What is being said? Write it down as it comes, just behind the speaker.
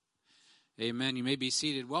Amen. You may be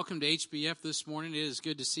seated. Welcome to HBF this morning. It is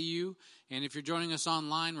good to see you. And if you're joining us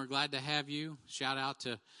online, we're glad to have you. Shout out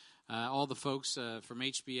to all the folks from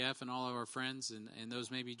HBF and all of our friends and those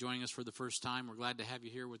maybe joining us for the first time. We're glad to have you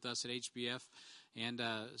here with us at HBF. And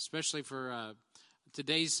especially for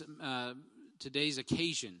today's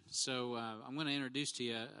occasion. So I'm going to introduce to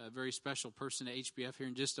you a very special person at HBF here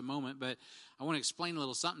in just a moment. But I want to explain a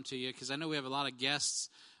little something to you because I know we have a lot of guests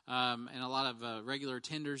and a lot of regular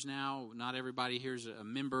attenders now. Not everybody here is a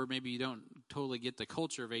member. Maybe you don't totally get the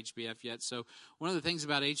culture of HBF yet. So one of the things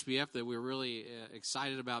about HBF that we're really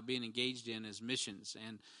excited about being engaged in is missions.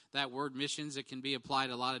 And that word missions, it can be applied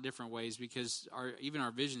a lot of different ways because even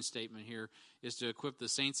our vision statement here is to equip the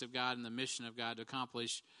saints of God and the mission of God to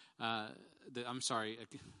accomplish,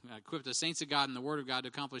 equip the saints of God and the word of God to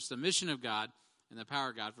accomplish the mission of God and the power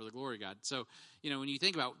of God for the glory of God. So, when you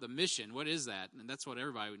think about the mission, what is that? And that's what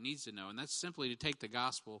everybody needs to know. And that's simply to take the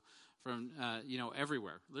gospel from,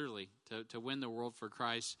 everywhere, literally, to win the world for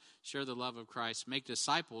Christ, share the love of Christ, make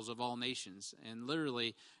disciples of all nations, and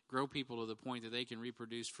literally grow people to the point that they can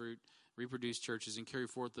reproduce fruit, reproduce churches, and carry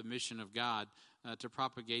forth the mission of God to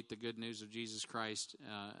propagate the good news of Jesus Christ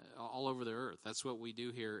all over the earth. That's what we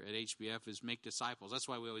do here at HBF is make disciples. That's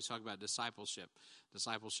why we always talk about discipleship.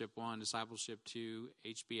 Discipleship 1, Discipleship 2,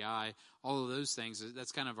 HBI, all of those things.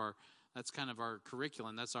 That's kind of our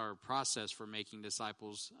curriculum. That's our process for making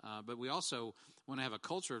disciples. But we also want to have a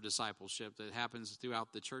culture of discipleship that happens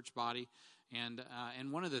throughout the church body. And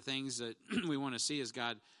one of the things that we want to see is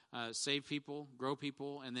God save people, grow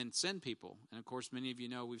people, and then send people. And, of course, many of you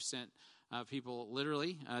know we've sent people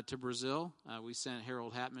literally to Brazil. We sent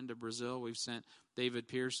Harold Hatman to Brazil. We've sent David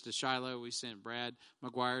Pierce to Shiloh. We sent Brad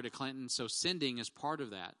McGuire to Clinton. So sending is part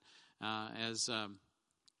of that.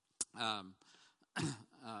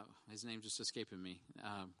 His name just escaping me.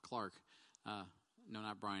 Clark. No,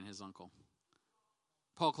 not Brian, his uncle.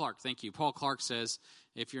 Paul Clark, thank you. Paul Clark says,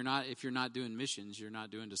 if you're not doing missions, you're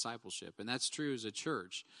not doing discipleship, and that's true as a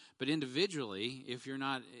church. But individually, if you're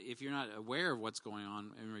not aware of what's going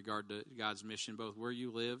on in regard to God's mission, both where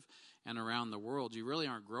you live and around the world, you really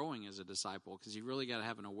aren't growing as a disciple because you really got to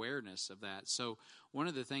have an awareness of that. So one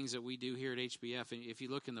of the things that we do here at HBF, and if you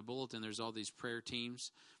look in the bulletin, there's all these prayer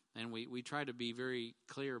teams. And we try to be very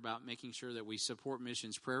clear about making sure that we support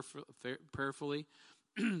missions prayerfully,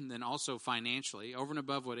 then also financially, over and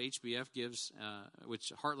above what HBF gives,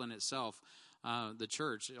 which Heartland itself, the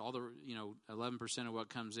church, all the 11% of what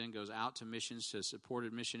comes in goes out to missions to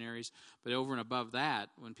supported missionaries. But over and above that,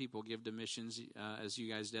 when people give to missions, as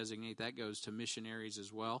you guys designate, that goes to missionaries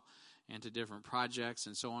as well, and to different projects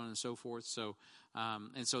and so on and so forth. So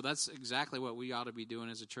that's exactly what we ought to be doing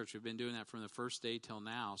as a church. We've been doing that from the first day till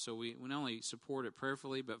now. So we not only support it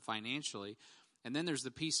prayerfully, but financially. And then there's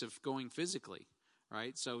the piece of going physically,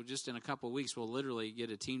 right? So just in a couple of weeks, we'll literally get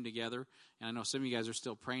a team together. And I know some of you guys are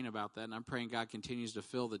still praying about that. And I'm praying God continues to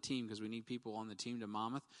fill the team because we need people on the team to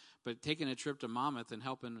Monmouth. But taking a trip to Monmouth and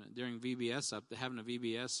helping during VBS, having a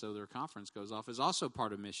VBS so their conference goes off is also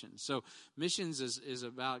part of missions. So missions is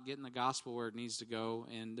about getting the gospel where it needs to go.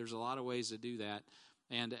 And there's a lot of ways to do that.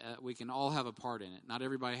 And we can all have a part in it. Not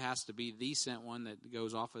everybody has to be the sent one that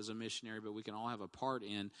goes off as a missionary, but we can all have a part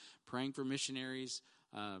in praying for missionaries,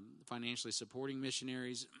 financially supporting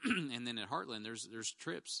missionaries, and then at Heartland, there's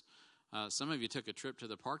trips. Some of you took a trip to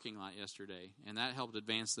the parking lot yesterday, and that helped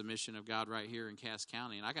advance the mission of God right here in Cass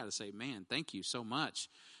County. And I got to say, man, thank you so much.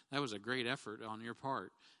 That was a great effort on your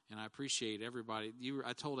part, and I appreciate everybody.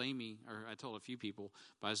 I told Amy, or I told a few people,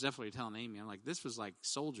 but I was definitely telling Amy, I'm like, this was like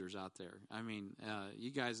soldiers out there. I mean,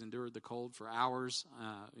 you guys endured the cold for hours,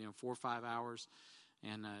 4 or 5 hours.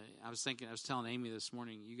 And I was telling Amy this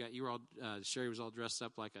morning, Sherry was all dressed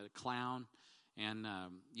up like a clown, and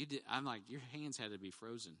you did. I'm like, your hands had to be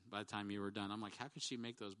frozen by the time you were done. I'm like, how could she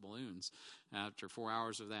make those balloons after 4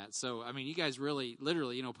 hours of that? So, I mean, you guys really,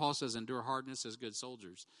 literally, Paul says, endure hardness as good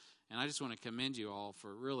soldiers. And I just want to commend you all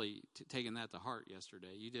for really taking that to heart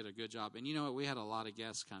yesterday. You did a good job. And you know what? We had a lot of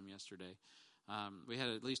guests come yesterday. We had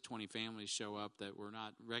at least 20 families show up that were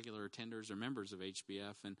not regular attenders or members of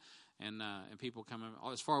HBF, and people coming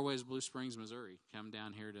as far away as Blue Springs, Missouri, come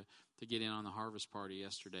down here to get in on the harvest party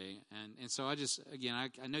yesterday. And so I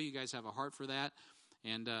know you guys have a heart for that,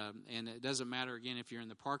 and it doesn't matter, again, if you're in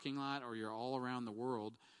the parking lot or you're all around the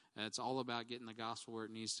world. It's all about getting the gospel where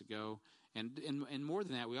it needs to go. And more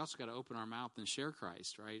than that, we also got to open our mouth and share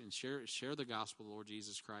Christ, right? And share the gospel of the Lord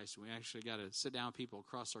Jesus Christ. And we actually got to sit down with people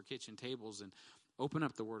across our kitchen tables and open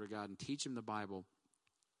up the Word of God and teach them the Bible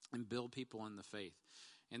and build people in the faith.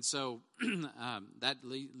 And so that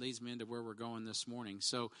leads me into where we're going this morning.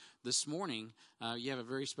 So this morning, you have a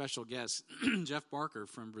very special guest, Jeff Barker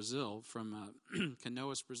from Brazil, from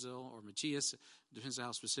Canoas, Brazil, or Machias, depends on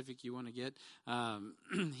how specific you want to get.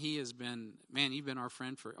 He has been, man, you've been our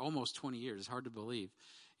friend for almost 20 years. It's hard to believe.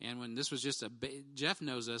 And when this was just Jeff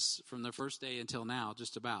knows us from the first day until now,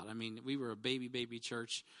 just about. I mean, we were a baby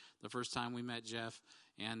church the first time we met Jeff.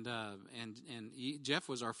 And Jeff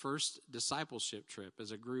was our first discipleship trip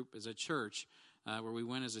as a group, as a church, where we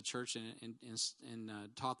went as a church and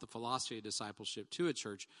taught the philosophy of discipleship to a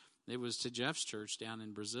church. It was to Jeff's church down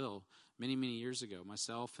in Brazil many years ago.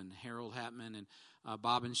 Myself and Harold Hatman and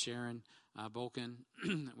Bob and Sharon Bolkin,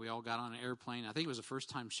 we all got on an airplane. I think it was the first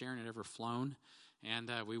time Sharon had ever flown.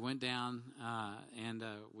 And we went down and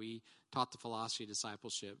we taught the philosophy of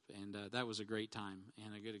discipleship, and that was a great time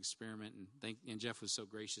and a good experiment. And Jeff was so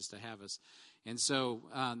gracious to have us. And so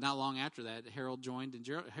not long after that, Harold joined, and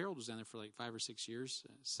Harold was down there for like 5 or 6 years,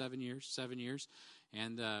 7 years.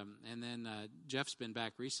 And then Jeff's been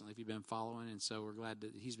back recently, if you've been following, and so we're glad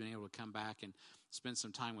that he's been able to come back and spend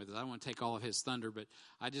some time with us. I don't want to take all of his thunder, but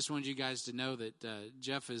I just wanted you guys to know that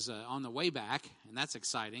Jeff is on the way back, and that's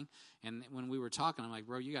exciting. And when we were talking, I'm like,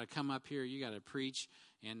 bro, you got to come up here, you got to preach,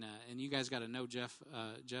 and you guys got to know Jeff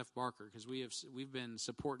Barker, because we've been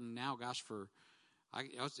supporting now, gosh, for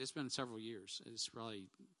it's been several years. It's probably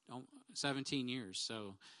 17 years,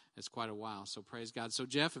 so it's quite a while. So praise God. So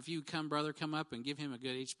Jeff, if you come, brother, come up and give him a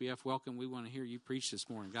good HBF welcome. We want to hear you preach this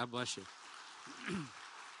morning. God bless you.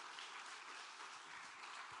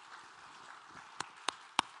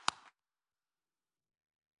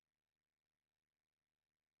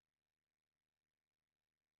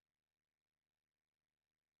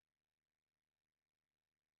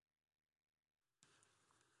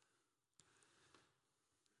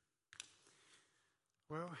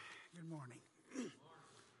 Well, good morning. It's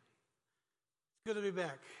good to be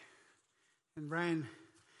back. And Brian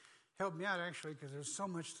helped me out, actually, because there's so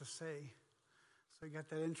much to say. So he got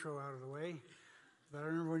that intro out of the way. But I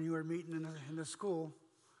remember when you were meeting in the school.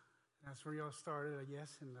 That's where you all started, I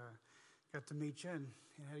guess, and got to meet you and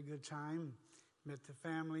had a good time. Met the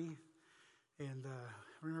family. And I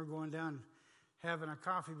remember going down having a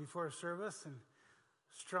coffee before service, and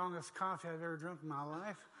strongest coffee I've ever drunk in my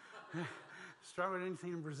life. Stronger than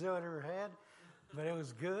anything in Brazil I'd ever had, but it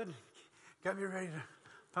was good. Got me ready to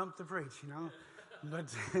pump the preach, you know.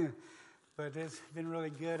 But it's been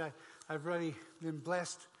really good. I've really been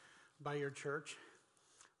blessed by your church.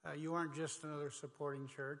 You aren't just another supporting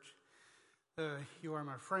church. You are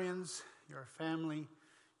my friends. You're a family.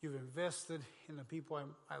 You've invested in the people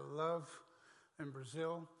I love in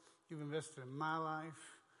Brazil. You've invested in my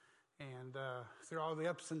life, and through all the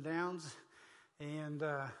ups and downs. And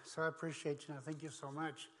so I appreciate you, and I thank you so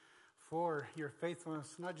much for your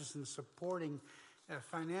faithfulness, not just in supporting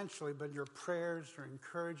financially, but your prayers, your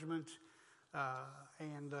encouragement,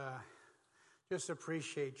 and just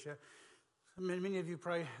appreciate you. Many of you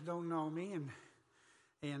probably don't know me,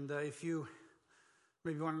 and if you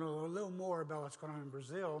maybe want to know a little more about what's going on in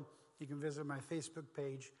Brazil, you can visit my Facebook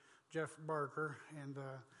page, Jeff Barker, and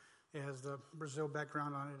it has the Brazil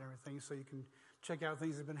background on it and everything, so you can check out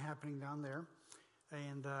things that have been happening down there.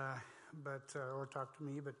 And or talk to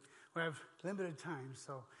me, but we have limited time.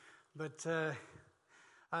 So, but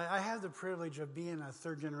I have the privilege of being a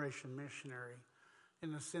third-generation missionary,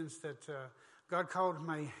 in the sense that God called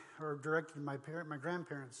directed my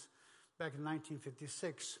grandparents back in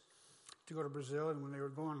 1956 to go to Brazil, and when they were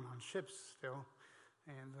going on ships still,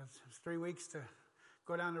 and it was 3 weeks to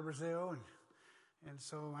go down to Brazil, and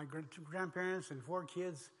so my grandparents and 4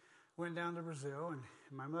 kids went down to Brazil, and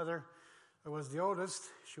my mother was the oldest.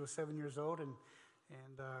 She was 7 years old, and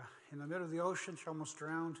in the middle of the ocean, she almost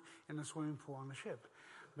drowned in the swimming pool on the ship.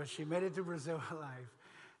 But she made it to Brazil alive.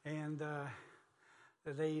 And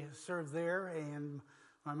they served there, and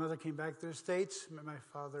my mother came back to the States, met my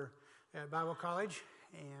father at Bible college,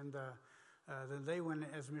 and then they went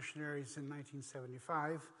as missionaries in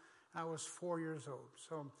 1975. I was 4 years old.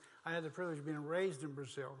 So I had the privilege of being raised in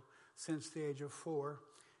Brazil since the age of 4.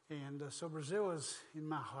 And so Brazil is in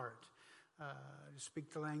my heart. I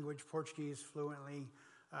speak the language, Portuguese, fluently.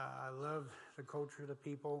 I love the culture, the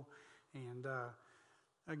people, and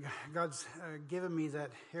God's given me that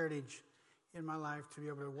heritage in my life to be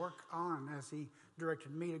able to work on as He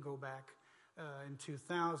directed me to go back in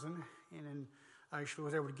 2000, and then I actually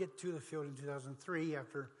was able to get to the field in 2003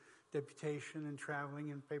 after deputation and traveling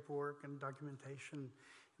and paperwork and documentation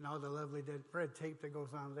and all the lovely red tape that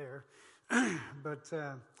goes on there. But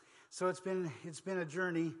so it's been a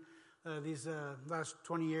journey. These last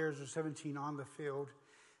 20 years or 17 on the field.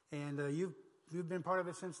 And you've you've been part of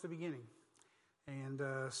it since the beginning. And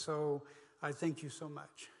so I thank you so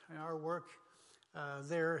much. And our work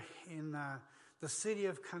there in the city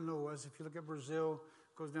of Canoas, if you look at Brazil,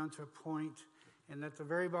 goes down to a point, and at the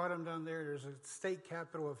very bottom down there, there's a state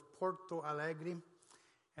capital of Porto Alegre.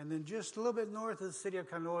 And then just a little bit north of the city of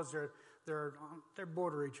Canoas, they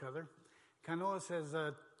border each other. Canoas has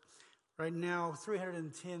right now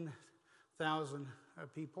 310,000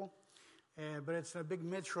 people, but it's a big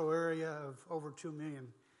metro area of over 2 million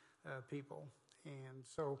people. And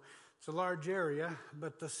so it's a large area,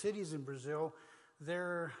 but the cities in Brazil,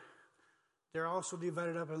 they're also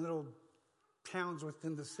divided up in little towns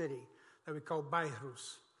within the city that we call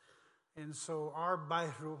bairros. And so our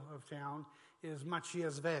bairro of town is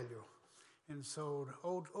Matias Velho. And so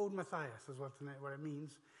old Matthias is what it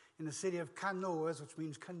means. In the city of Canoas, which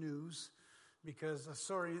means canoes, because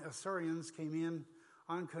Assyrians came in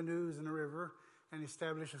on canoes in the river and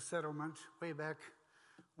established a settlement way back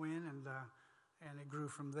when, and it grew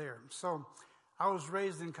from there. So I was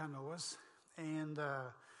raised in Canoas and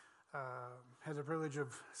had the privilege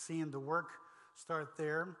of seeing the work start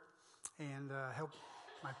there and help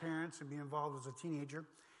my parents and be involved as a teenager.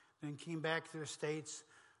 Then came back to the States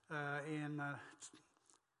in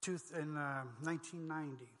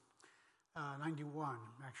 1990, 91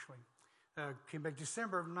 actually. Came back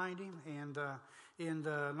December of 90, and in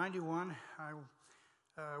 91 I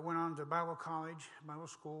went on to Bible college, Bible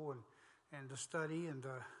school, and to study, and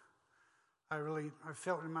I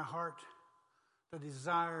felt in my heart the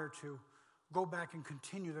desire to go back and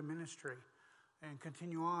continue the ministry and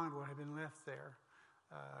continue on what had been left there,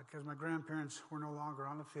 because my grandparents were no longer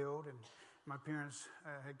on the field, and my parents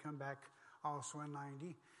had come back also in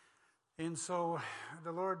 90. And so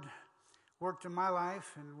the Lord worked in my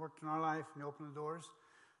life and worked in our life and opened the doors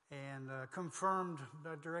and confirmed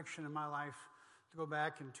the direction in my life to go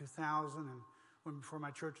back in 2000 and went before my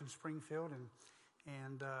church in Springfield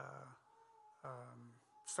and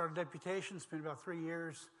started deputation, spent about 3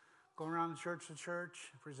 years going around church to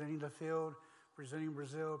church, presenting the field, presenting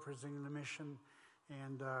Brazil, presenting the mission,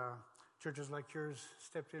 and churches like yours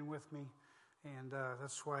stepped in with me, and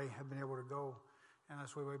that's why I've been able to go, and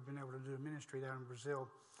that's why we've been able to do ministry down in Brazil.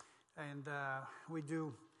 And we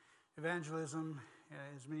do evangelism in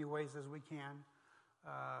as many ways as we can.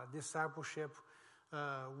 Discipleship.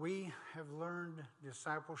 We have learned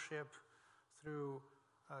discipleship through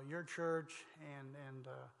your church and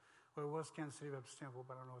well, it was Kansas City Baptist Temple,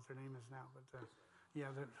 but I don't know what their name is now. But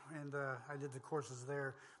I did the courses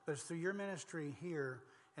there. But it's through your ministry here,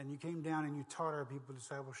 and you came down and you taught our people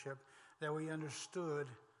discipleship, that we understood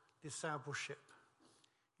discipleship.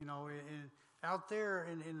 You know, out there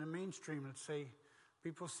in the mainstream, let's say,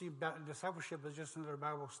 people see discipleship as just another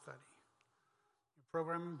Bible study. You're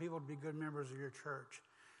programming people to be good members of your church.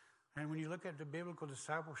 And when you look at the biblical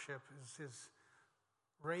discipleship, it's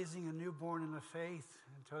raising a newborn in the faith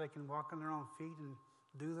until they can walk on their own feet and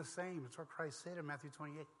do the same. It's what Christ said in Matthew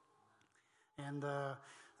 28. And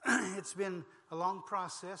it's been a long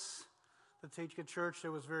process to teach a church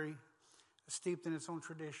that was very steeped in its own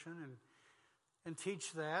tradition and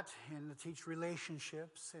teach that and to teach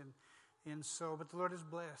relationships. And so, but the Lord is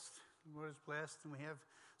blessed. The Lord is blessed, and we have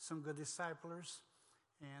some good disciplers.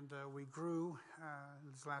 And we grew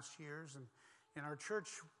in these last years. And our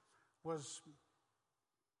church was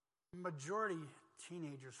majority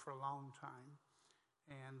teenagers for a long time.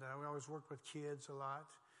 And we always worked with kids a lot.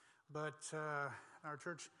 But our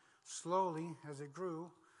church slowly, as it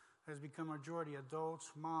grew, has become majority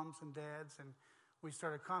adults, moms and dads. And we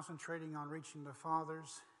started concentrating on reaching the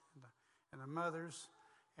fathers and the mothers,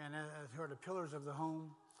 and who are the pillars of the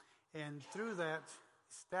home. And through that,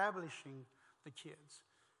 establishing the kids.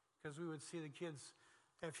 Because we would see the kids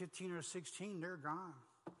at 15 or 16, they're gone.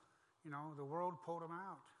 You know, the world pulled them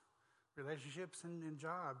out. Relationships and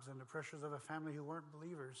jobs and the pressures of a family who weren't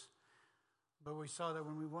believers. But we saw that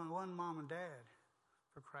when we won one mom and dad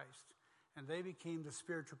for Christ, and they became the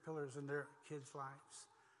spiritual pillars in their kids' lives.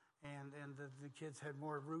 And the kids had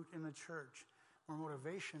more root in the church, more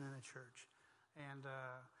motivation in the church. And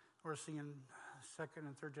we're seeing second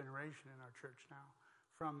and third generation in our church now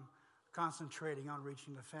from concentrating on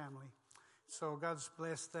reaching the family. So God's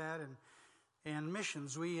blessed that. And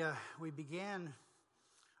missions, we began,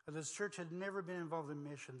 this church had never been involved in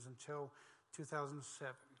missions until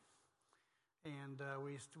 2007. And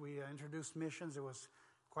we introduced missions. It was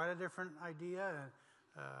quite a different idea.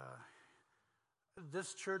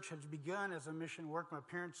 This church had begun as a mission work. My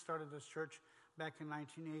parents started this church back in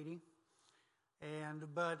 1980.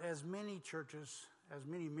 But as many churches, as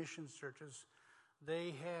many missions churches,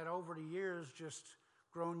 they had over the years just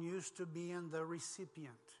grown used to being the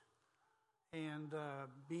recipient. and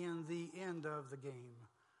being the end of the game,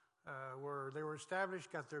 where they were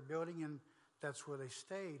established, got their building, and that's where they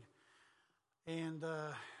stayed. And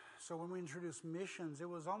so when we introduced missions, it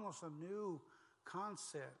was almost a new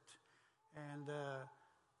concept. And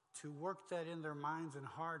to work that in their minds and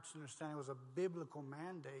hearts, understand it was a biblical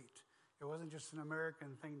mandate. It wasn't just an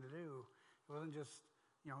American thing to do. It wasn't just,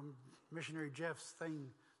 Missionary Jeff's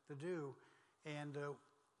thing to do. And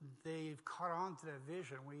they've caught on to that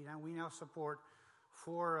vision. We now support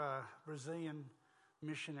 4 Brazilian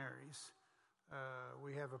missionaries.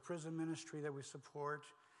 We have a prison ministry that we support,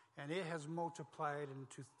 and it has multiplied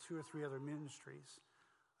into 2 or 3 other ministries.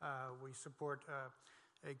 We support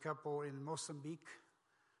a couple in Mozambique,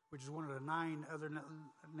 which is one of the 9 other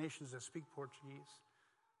nations that speak Portuguese.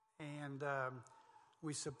 And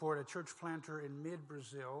we support a church planter in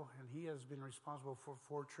mid-Brazil, and he has been responsible for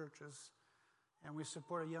 4 churches. And we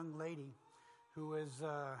support a young lady who is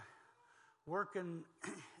working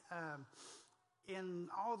in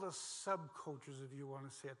all the subcultures, if you want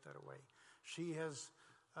to say it that way.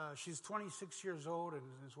 She's 26 years old and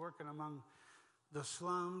is working among the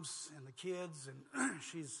slums and the kids, and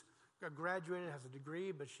she's graduated, has a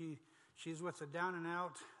degree, but she's with the down and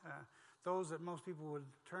out, those that most people would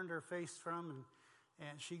turn their face from,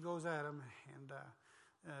 and she goes at them. And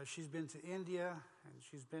she's been to India, and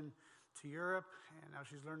she's been to Europe, and now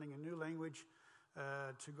she's learning a new language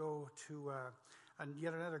to go to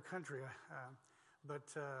yet another country.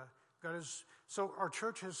 But God is, so our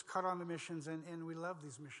church has caught on to missions, and we love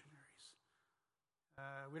these missionaries.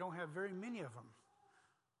 We don't have very many of them,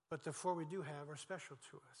 but the 4 we do have are special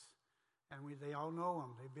to us. And they all know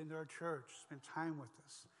them. They've been to our church, spent time with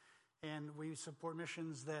us. And we support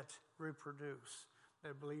missions that reproduce,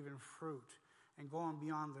 that believe in fruit, and go on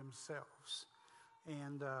beyond themselves.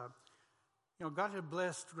 And, God had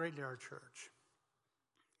blessed greatly our church.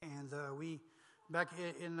 And we, back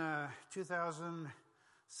in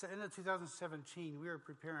 2017, we were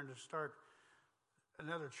preparing to start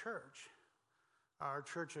another church. Our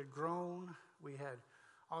church had grown. We had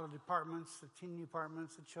all the departments, the teen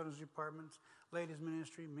departments, the children's departments, ladies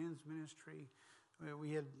ministry, men's ministry.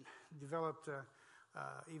 We had developed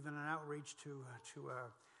even an outreach to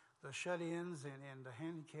the shut-ins and the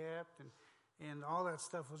handicapped, and all that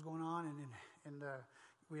stuff was going on. And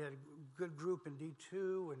we had a good group in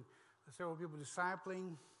D2 and several people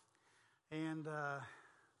discipling. And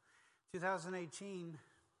 2018,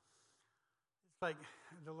 it's like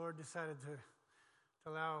the Lord decided to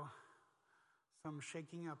allow some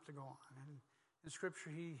shaking up to go on. And in Scripture,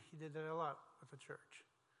 he did that a lot with the church.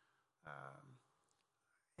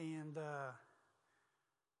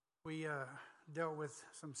 We dealt with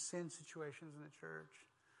some sin situations in the church.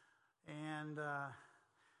 And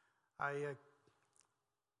I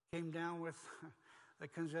came down with a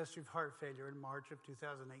congestive heart failure in March of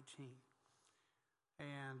 2018.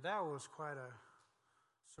 And that was quite a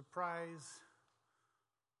surprise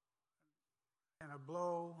and a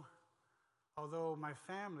blow. Although my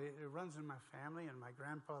family, it runs in my family, and my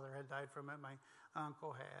grandfather had died from it, my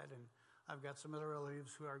uncle had, and I've got some other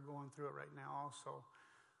relatives who are going through it right now also.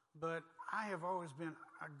 But I have always been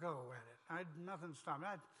a go at it. Nothing stopped me.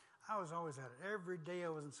 I was always at it. Every day I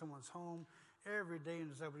was in someone's home. Every day in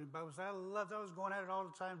the Bible. I was going at it all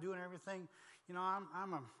the time, doing everything. I'm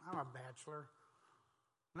a bachelor.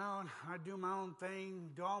 No, I do my own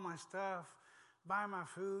thing, do all my stuff, buy my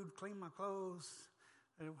food, clean my clothes,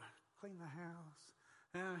 clean the house,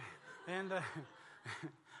 and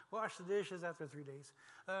wash the dishes after 3 days.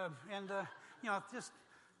 Just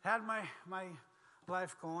had my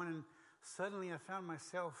life going, and suddenly I found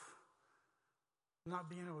myself not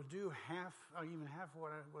being able to do half of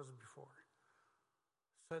what I was before.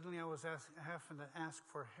 Suddenly I was having to ask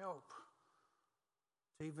for help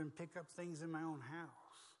to even pick up things in my own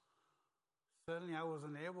house. Suddenly I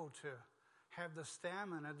wasn't able to have the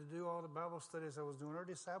stamina to do all the Bible studies I was doing, or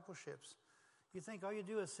discipleships. You think all you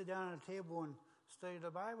do is sit down at a table and study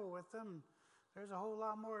the Bible with them. There's a whole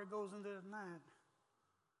lot more that goes into it than that.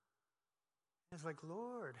 It's like,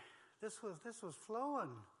 Lord, this was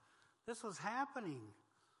flowing. This was happening.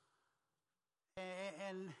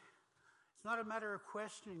 And it's not a matter of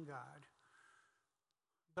questioning God.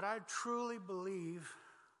 But I truly believe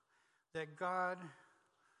that God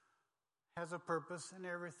has a purpose in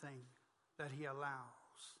everything that He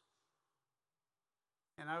allows.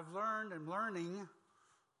 And I'm learning,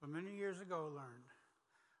 but many years ago learned,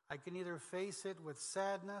 I can either face it with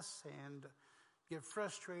sadness and get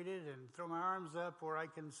frustrated and throw my arms up, or I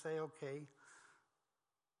can say, okay,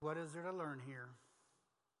 what is there to learn here?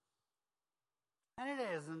 And it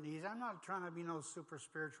isn't easy. I'm not trying to be no super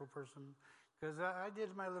spiritual person, Because I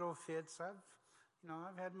did my little fits.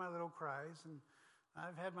 I've had my little cries, and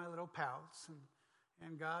I've had my little pouts,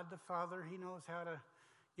 and God the Father, He knows how to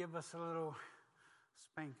give us a little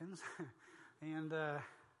spankings. And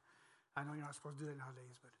I know you're not supposed to do that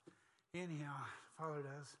nowadays, but anyhow, the Father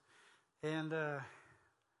does. And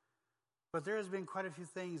but there has been quite a few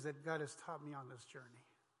things that God has taught me on this journey.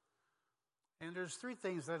 And there's 3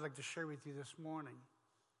 things that I'd like to share with you this morning.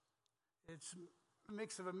 It's a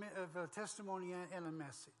mix of a testimony and a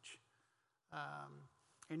message.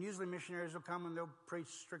 And usually missionaries will come and they'll preach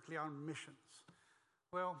strictly on missions.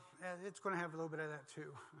 Well, it's going to have a little bit of that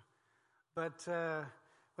too. But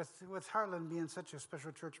with Heartland being such a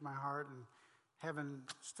special church in my heart, and having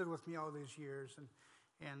stood with me all these years,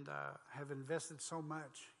 and have invested so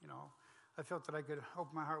much, I felt that I could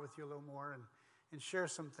open my heart with you a little more and share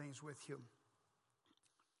some things with you.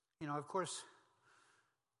 Of course,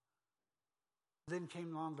 then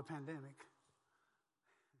came along the pandemic.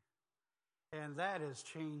 And that has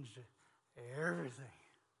changed everything.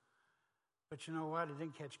 But you know what? It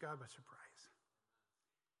didn't catch God by surprise.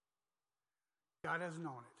 God has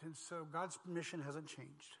known it. And so God's mission hasn't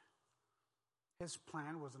changed. His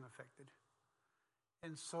plan wasn't affected.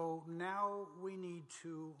 And so now we need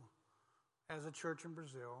to, as a church in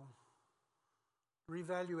Brazil,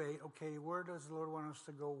 reevaluate, okay, where does the Lord want us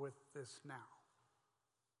to go with this now?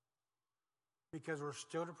 Because we're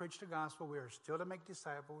still to preach the gospel. We are still to make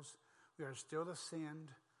disciples. We are still to send.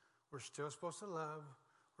 We're still supposed to love.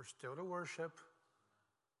 We're still to worship.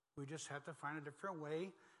 We just have to find a different way,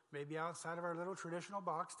 maybe outside of our little traditional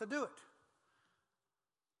box, to do it.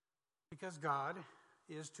 Because God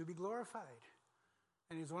is to be glorified.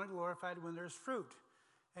 And He's only glorified when there's fruit.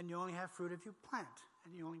 And you only have fruit if you plant.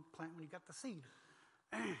 And you only plant when you got the seed.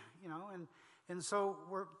 And so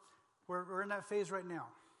we're in that phase right now.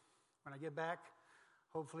 When I get back,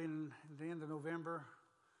 hopefully in the end of November,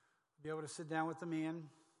 I'll be able to sit down with the men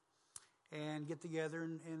and get together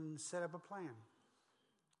and set up a plan.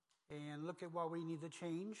 And look at what we need to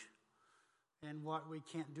change and what we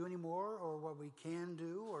can't do anymore, or what we can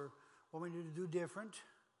do, or what we need to do different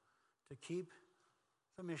to keep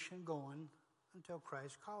the mission going until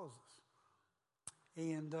Christ calls us.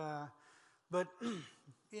 And but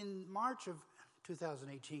in March of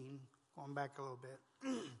 2018, going back a little bit,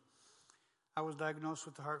 I was diagnosed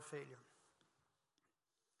with heart failure.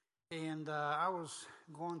 And I was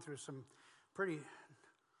going through some pretty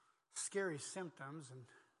scary symptoms,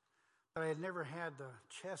 but I had never had the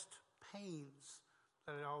chest pains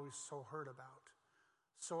that I always so heard about.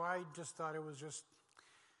 So I just thought it was just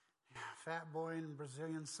fat boy in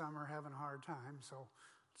Brazilian summer having a hard time, so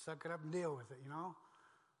suck it up and deal with it,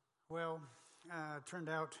 Well, it turned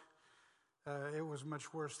out it was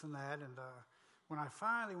much worse than that, and when I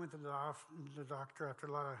finally went to the doctor after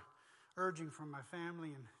a lot of urging from my family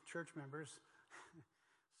and church members,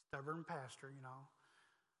 stubborn pastor,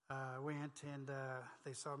 went and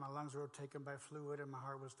they saw my lungs were taken by fluid and my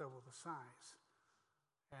heart was double the size.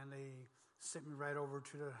 And they sent me right over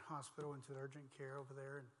to the hospital, into the urgent care over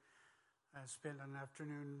there, and I spent an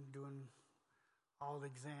afternoon doing all the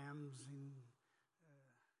exams and,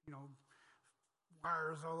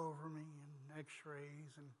 wires all over me and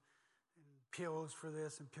x-rays and pills for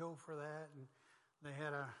this and pill for that. And they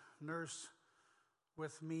had a nurse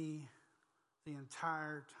with me the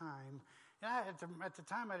entire time. And at the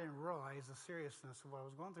time, I didn't realize the seriousness of what I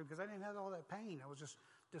was going through, because I didn't have all that pain. It was just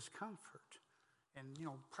discomfort and,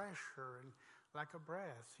 pressure and lack of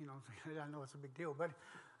breath. I know it's a big deal, but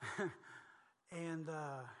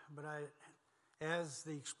as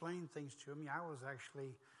they explained things to me, I was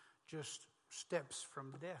actually just steps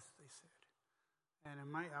from death, they said.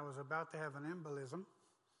 And I was about to have an embolism,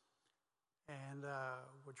 and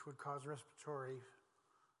which would cause respiratory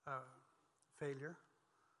failure.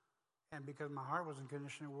 And because my heart wasn't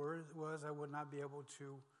conditioned where it was, I would not be able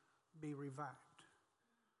to be revived.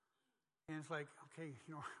 And it's like, okay,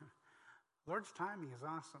 Lord's timing is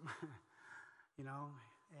awesome,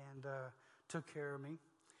 and took care of me.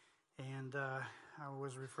 And I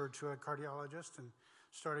was referred to a cardiologist and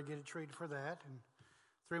started getting treated for that. And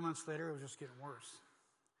 3 months later, it was just getting worse.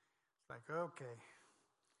 It's like, okay,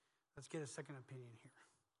 let's get a second opinion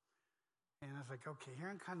here. And I was like, okay, here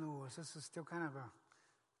in Canoas, this is still kind of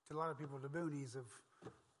to a lot of people, the boonies of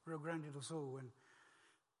Rio Grande do Sul. And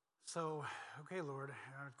so, okay, Lord,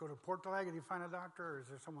 I go to Porto Alegre to find a doctor, or is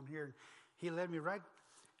there someone here? And He led me right.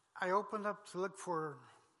 I opened up to look for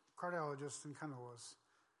cardiologists in Canoas.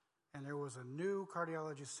 And there was a new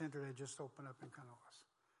cardiology center that just opened up in Canoas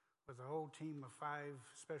with a whole team of 5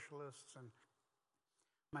 specialists. And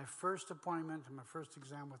my first appointment and my first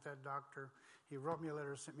exam with that doctor, he wrote me a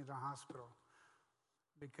letter, sent me to the hospital.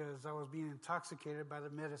 because I was being intoxicated by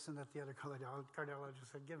the medicine that the other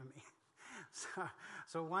cardiologist had given me.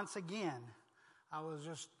 So once again, I was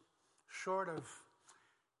just short of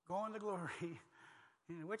going to glory,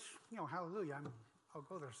 which, hallelujah, I'll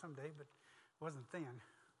go there someday, but it wasn't then.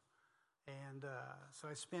 And so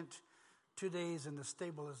I spent 2 days in the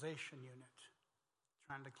stabilization unit,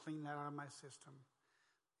 trying to clean that out of my system.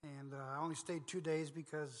 And I only stayed 2 days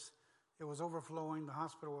because it was overflowing. The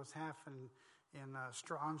hospital was half on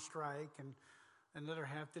strike, and another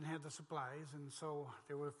half didn't have the supplies. And so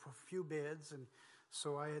there were a few beds, and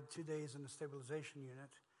so I had 2 days in the stabilization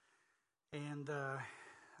unit. And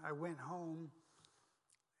I went home,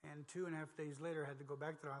 and 2.5 days later I had to go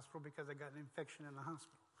back to the hospital because I got an infection in the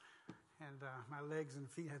hospital. And my legs and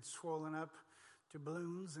feet had swollen up to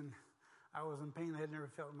balloons, and I was in pain I had never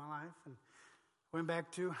felt in my life. And went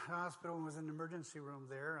back to the hospital and was in the emergency room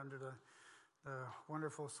there under the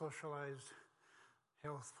wonderful socialized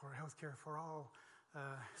healthcare for all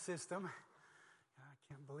system. I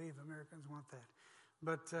can't believe Americans want that.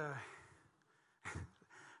 But,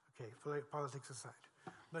 okay, politics aside.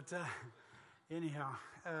 But anyhow,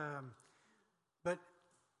 but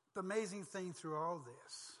the amazing thing through all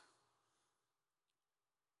this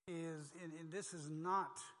is, and this is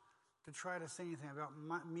not to try to say anything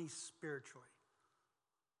about me spiritually,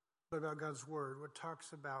 but about God's Word, what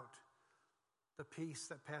talks about the peace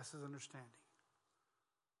that passes understanding.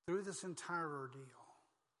 Through this entire ordeal,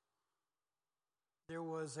 there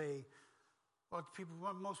was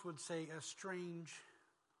most would say, a strange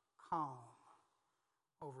calm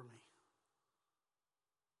over me.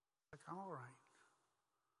 Like, I'm all right.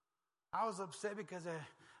 I was upset because I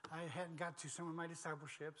hadn't got to some of my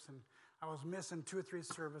discipleships, and I was missing 2 or 3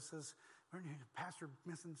 services. Pastor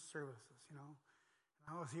missing services, And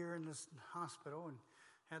I was here in this hospital and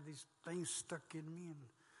had these things stuck in me, and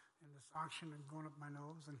this oxygen going up my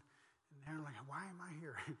nose, and they're like, why am I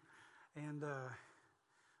here? And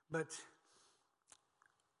but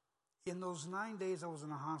in those 9 days I was in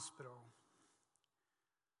the hospital,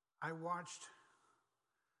 I watched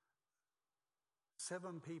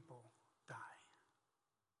 7 people die.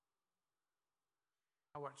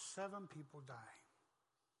 I watched 7 people die.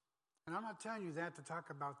 And I'm not telling you that to talk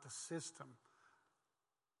about the system.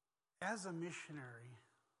 As a missionary,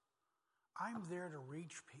 I'm there to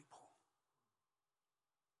reach people.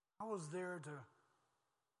 I was there to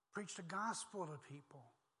preach the gospel to people.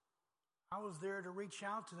 I was there to reach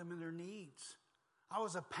out to them in their needs. I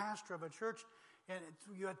was a pastor of a church, and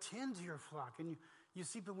you attend to your flock, and you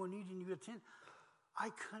see people in need, and you attend. I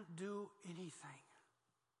couldn't do anything.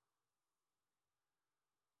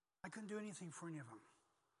 I couldn't do anything for any of them.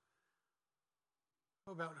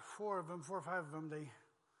 About 4 or 5 of them, they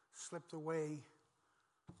slipped away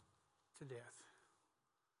to death.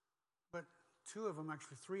 But 2 of them,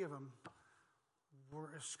 actually 3 of them,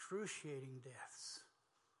 were excruciating deaths.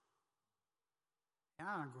 And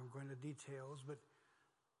I'm not going to go into details, but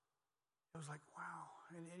it was like, wow.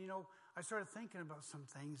 And I started thinking about some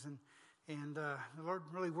things, and the Lord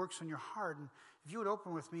really works on your heart. And if you would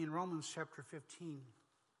open with me in Romans chapter 15.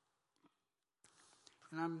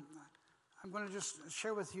 And I'm going to just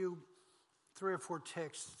share with you 3 or 4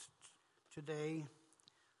 texts today.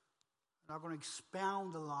 I'm not going to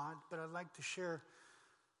expound a lot, but I'd like to share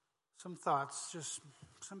some thoughts, just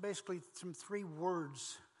some 3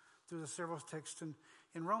 words through the several texts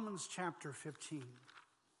in Romans chapter 15.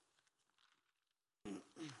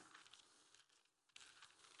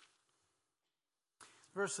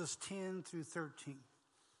 Verses 10 through 13.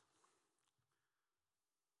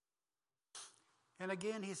 And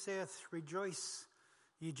again he saith, rejoice,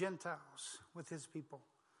 ye Gentiles, with his people.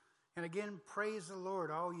 And again, praise the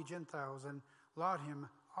Lord, all ye Gentiles, and laud him,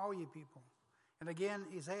 all ye people. And again,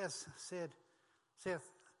 Isaiah saith,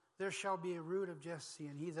 there shall be a root of Jesse,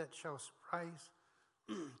 and he that shall rise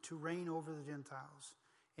to reign over the Gentiles.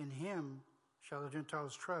 In him shall the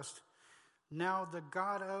Gentiles trust. Now the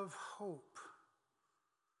God of hope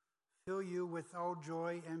fill you with all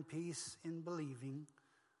joy and peace in believing,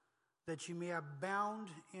 that you may abound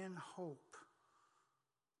in hope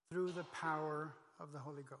through the power of the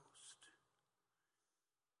Holy Ghost.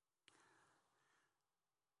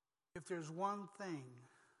 If there's one thing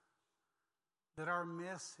that our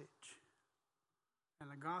message and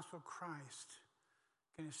the gospel of Christ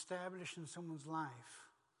can establish in someone's life,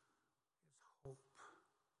 is hope.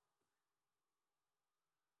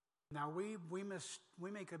 Now we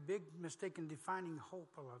make a big mistake in defining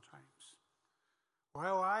hope a lot of times.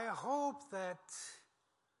 Well, I hope that's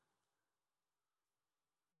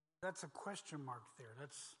a question mark there.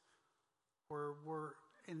 That's where we're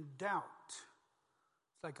in doubt.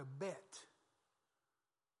 It's like a bet.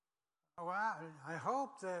 Oh, I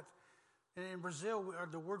hope that in Brazil,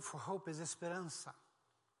 the word for hope is esperança.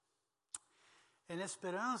 And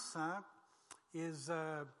esperança is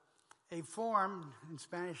a form, in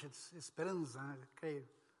Spanish it's esperanza, creo.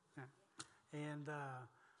 And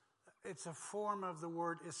it's a form of the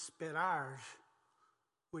word esperar,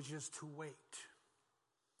 which is to wait.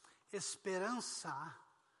 Esperanza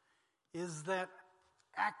is that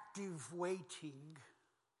active waiting,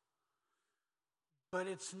 but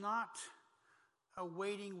it's not a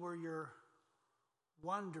waiting where you're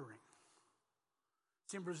wondering.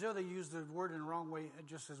 See, in Brazil, they use the word in the wrong way,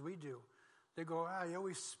 just as we do. They go, eu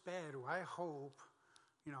espero, I hope,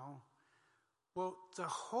 you know. Well, the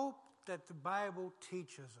hope that the Bible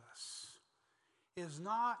teaches us is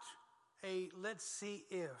not a let's see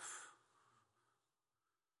if,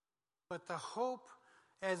 but the hope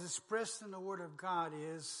as expressed in the Word of God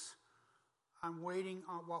is, I'm waiting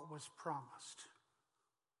on what was promised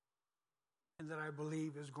and that I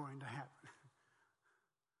believe is going to happen.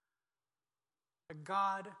 A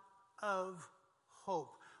God of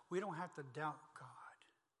hope. We don't have to doubt God.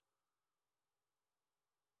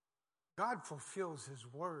 God fulfills His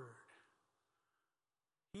Word.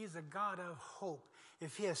 He's a God of hope.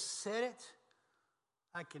 If He has said it,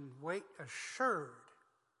 I can wait assured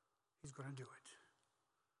He's going to do it.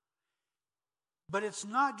 But it's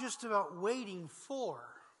not just about waiting for.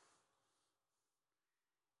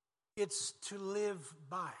 It's to live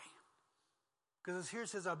by. Because here it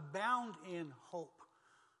says, abound in hope.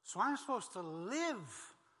 So I'm supposed to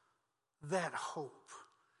live that hope.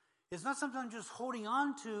 It's not something I'm just holding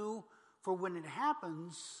on to for when it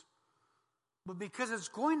happens, but because it's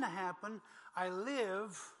going to happen, I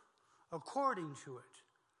live according to it.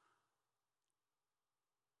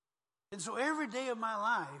 And so every day of my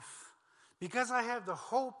life, because I have the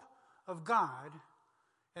hope of God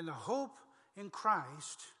and the hope in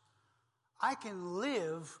Christ, I can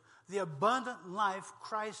live the abundant life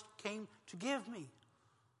Christ came to give me.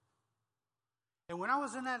 And when I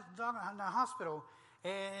was in that hospital,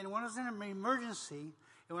 and when I was in an emergency,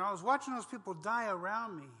 and when I was watching those people die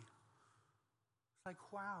around me, it's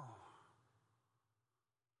like, wow.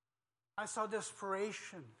 I saw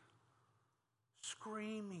desperation,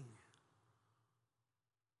 screaming.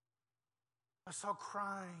 I saw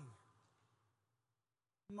crying,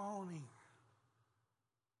 moaning.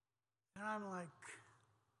 And I'm like,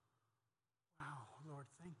 wow, Lord,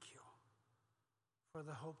 thank you for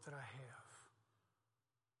the hope that I have.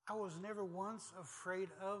 I was never once afraid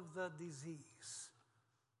of the disease.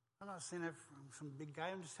 I'm not saying that from some big guy.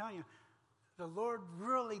 I'm just telling you, the Lord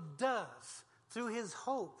really does, through His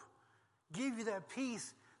hope, give you that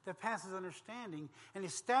peace that passes understanding and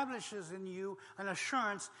establishes in you an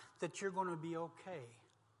assurance that you're going to be okay.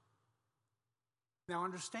 Now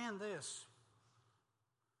understand this.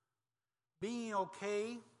 Being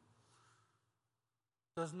okay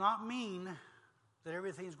does not mean that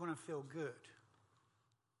everything's going to feel good.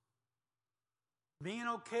 Being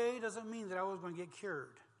okay doesn't mean that I was going to get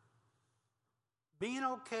cured. Being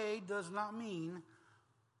okay does not mean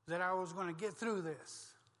that I was going to get through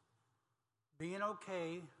this. Being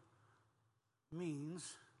okay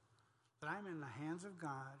means that I'm in the hands of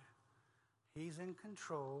God. He's in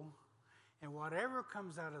control. And whatever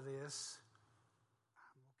comes out of this,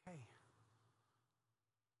 I'm okay.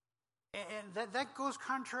 And that goes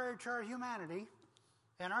contrary to our humanity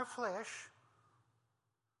and our flesh.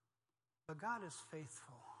 But God is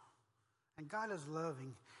faithful. And God is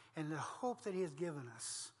loving. And the hope that He has given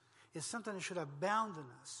us is something that should abound in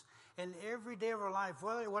us. And every day of our life,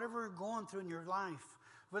 whatever we're going through in your life,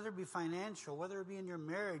 whether it be financial, whether it be in your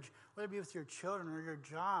marriage, whether it be with your children or your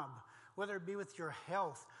job, whether it be with your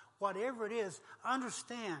health, whatever it is,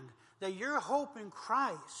 understand that your hope in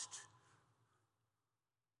Christ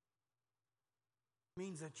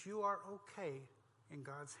means that you are okay in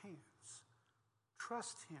God's hands.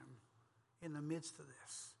 Trust Him in the midst of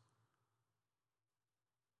this.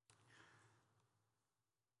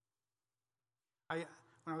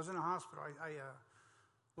 When I was in a hospital, I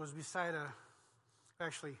was beside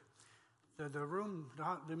the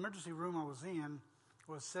emergency room I was in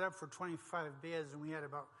was set up for 25 beds, and we had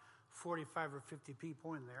about 45 or 50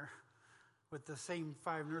 people in there with the same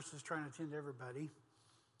 5 nurses trying to attend to everybody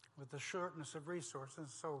with the shortness of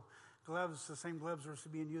resources. So the same gloves were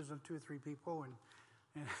being used on 2 or 3 people,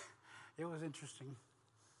 and it was interesting.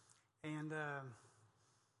 And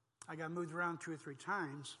I got moved around 2 or 3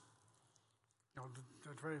 times,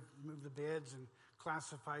 to try to move the beds and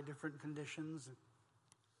classify different conditions.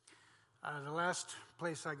 And the last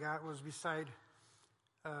place I got was beside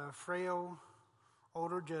a frail,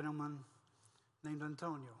 older gentleman named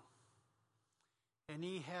Antonio. and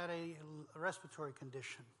he had a respiratory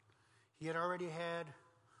condition. He had already had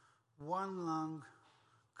one lung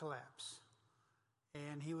collapse,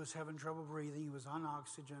 and he was having trouble breathing. He was on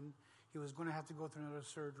oxygen. He was going to have to go through another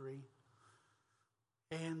surgery.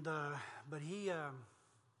 And but he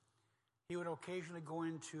would occasionally go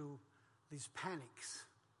into these panics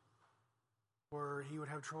where he would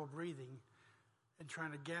have trouble breathing and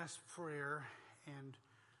trying to gasp for air, and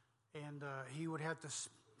he would have to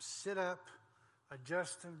sit up,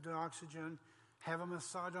 adjust to oxygen, have a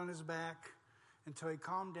massage on his back until he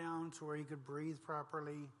calmed down to where he could breathe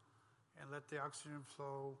properly and let the oxygen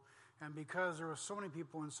flow. And because there were so many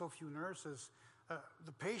people and so few nurses,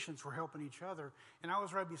 the patients were helping each other. And I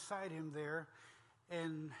was right beside him there,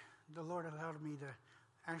 and the Lord allowed me to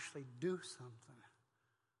actually do something.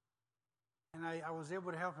 And I was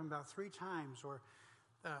able to help him about 3 times, or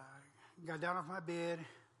got down off my bed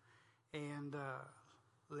and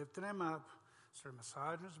lifted him up, started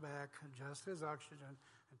massaging his back, adjusted his oxygen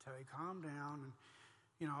until he calmed down,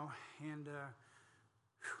 and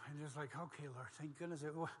just like, okay, Lord, thank goodness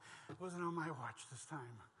it wasn't on my watch this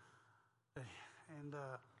time.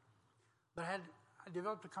 But I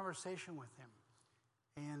developed a conversation with him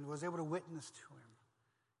and was able to witness to him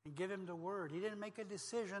and give him the word. He didn't make a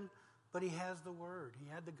decision, but he has the word. He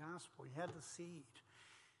had the gospel. He had the seed.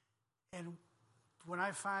 And when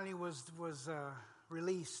I finally was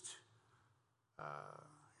released,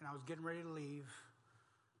 and I was getting ready to leave,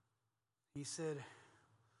 he said,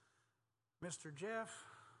 Mr. Jeff,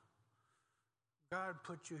 God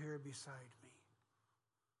put you here beside me.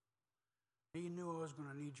 He knew I was going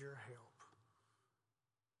to need your help.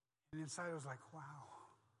 And inside I was like, wow.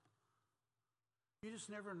 You just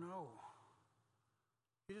never know.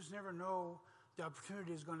 You just never know the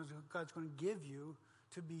opportunity God's going to give you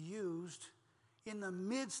to be used in the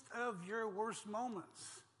midst of your worst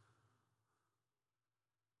moments.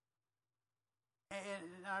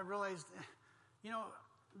 And I realized,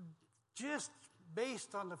 just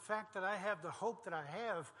based on the fact that I have the hope that I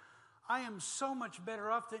have, I am so much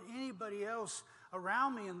better off than anybody else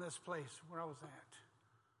around me in this place where I was at.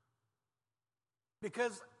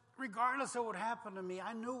 Because regardless of what happened to me,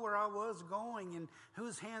 I knew where I was going and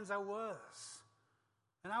whose hands I was.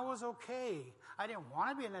 And I was okay. I didn't want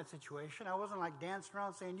to be in that situation. I wasn't like dancing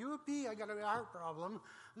around saying, "Yippee, I got a heart problem."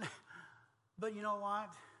 But you know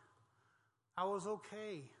what? I was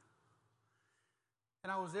okay.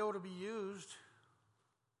 And I was able to be used,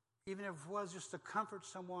 even if it was just to comfort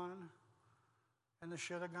someone and to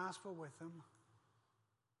share the gospel with them.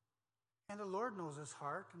 And the Lord knows his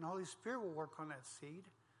heart, and the Holy Spirit will work on that seed,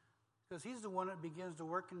 because he's the one that begins to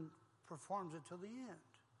work and performs it till the end.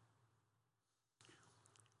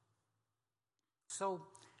 So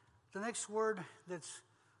the next word I'd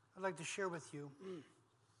like to share with you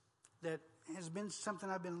that has been something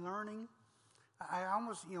I've been learning. I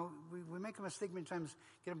almost, we make a mistake many times,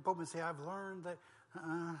 get up and say, I've learned that.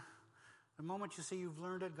 The moment you say you've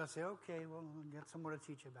learned it, God say, okay, well, I'll get someone to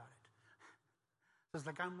teach you about it. So it's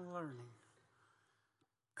like I'm learning.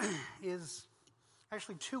 Is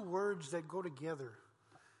actually 2 words that go together.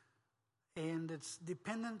 And it's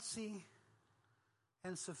dependency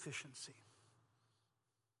and sufficiency.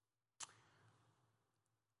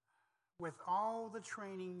 With all the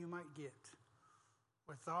training you might get,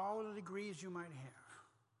 with all the degrees you might have,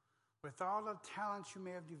 with all the talents you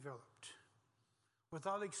may have developed, with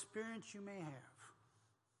all the experience you may have,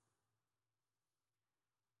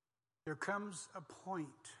 there comes a point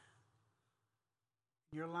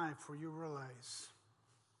in your life where you realize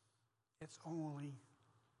it's only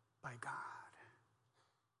by God.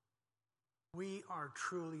 We are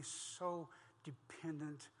truly so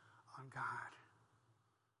dependent on God.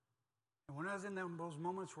 And when I was in those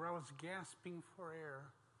moments where I was gasping for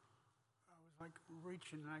air, I was like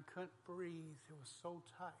reaching and I couldn't breathe. It was so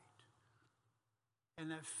tight. And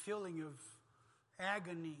that feeling of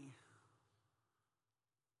agony,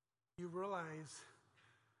 you realize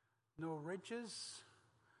no riches,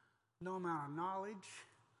 no amount of knowledge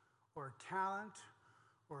or talent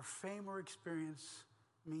or fame or experience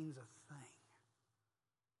means a thing.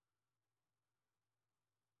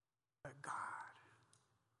 But God,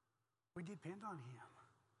 we depend on him.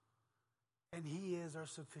 And he is our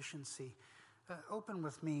sufficiency. Open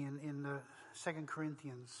with me in 2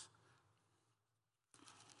 Corinthians.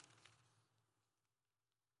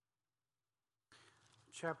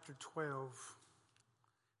 Chapter 12.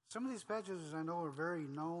 Some of these passages I know are very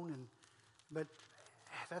known, but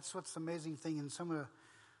that's what's the amazing thing. And some of the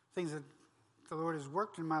things that the Lord has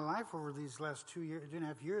worked in my life over these last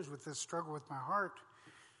 2.5 years with this struggle with my heart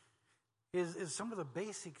is some of the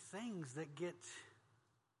basic things that get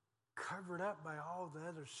covered up by all the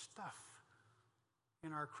other stuff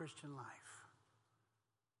in our Christian life.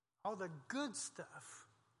 All the good stuff,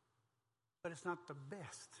 but it's not the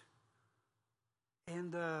best.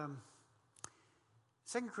 And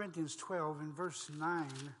 2 Corinthians 12 in verse 9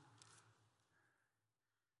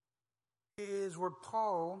 is where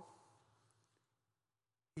Paul,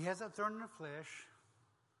 he has that thorn in the flesh,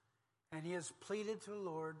 and he has pleaded to the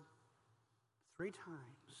Lord 3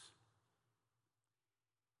 times.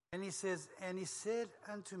 And he says, and he said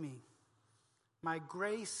unto me, my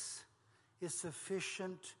grace is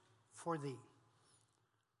sufficient for thee,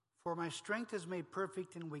 for my strength is made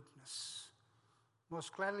perfect in weakness.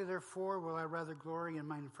 Most gladly, therefore, will I rather glory in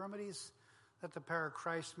my infirmities, that the power of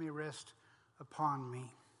Christ may rest upon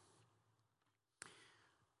me.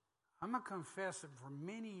 I'm going to confess that for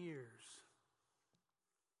many years,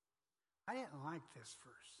 I didn't like this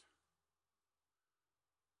verse.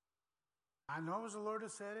 I know it was the Lord who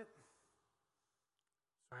said it,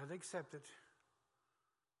 so I had to accept it.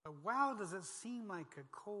 But wow, does it seem like a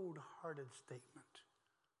cold-hearted statement?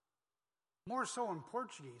 More so in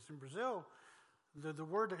Portuguese. In Brazil, the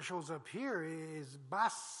word that shows up here is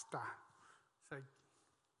basta. It's like,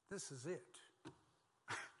 this is it.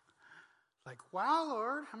 Like, wow,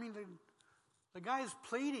 Lord. I mean, the guy is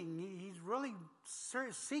pleading. He's really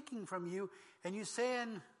seeking from you. And you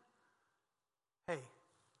saying, hey,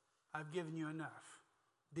 I've given you enough.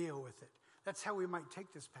 Deal with it. That's how we might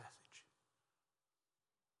take this passage.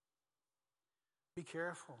 Be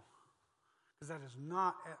careful, because that is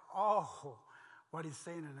not at all what he's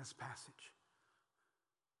saying in this passage.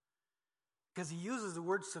 Because he uses the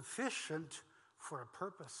word sufficient for a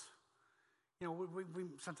purpose. You know, we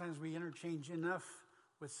sometimes we interchange enough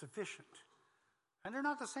with sufficient. And they're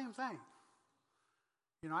not the same thing.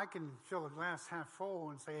 You know, I can fill a glass half full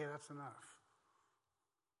and say, hey, that's enough.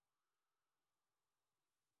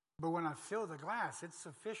 But when I fill the glass, it's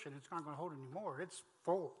sufficient. It's not going to hold any more. It's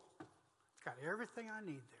full. It's got everything I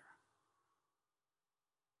need there.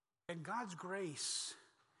 And God's grace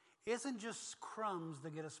isn't just crumbs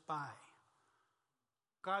that get us by.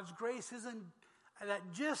 God's grace isn't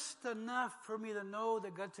that just enough for me to know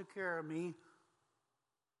that God took care of me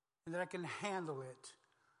and that I can handle it.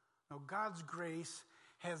 No, God's grace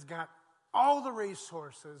has got all the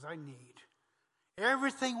resources I need.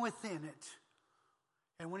 Everything within it.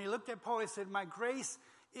 And when he looked at Paul, he said, my grace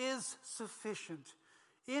is sufficient.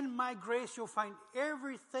 In my grace, you'll find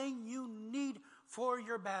everything you need for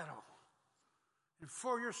your battle and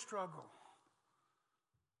for your struggle.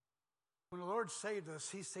 When the Lord saved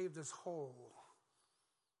us, he saved us whole.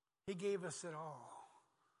 He gave us it all.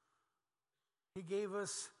 He gave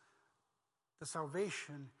us the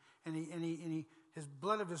salvation, and his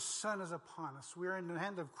blood of his Son is upon us. We are in the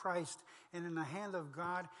hand of Christ and in the hand of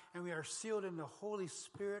God, and we are sealed in the Holy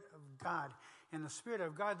Spirit of God. And the Spirit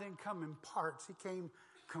of God didn't come in parts. He came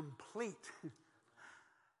complete.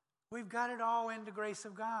 We've got it all in the grace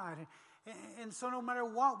of God. And so no matter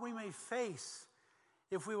what we may face,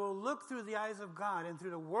 if we will look through the eyes of God and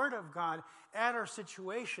through the Word of God at our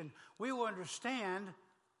situation, we will understand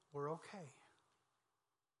we're okay.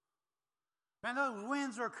 Man, those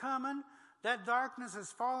winds are coming. That darkness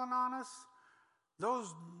is falling on us.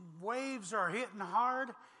 Those waves are hitting hard,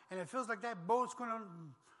 and it feels like that boat's going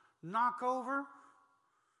to knock over,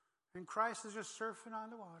 and Christ is just surfing on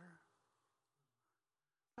the water.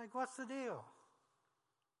 Like, what's the deal?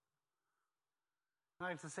 I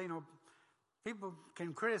like to say, people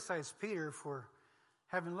can criticize Peter for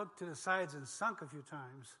having looked to the sides and sunk a few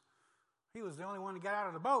times. He was the only one to get out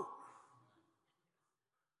of the boat.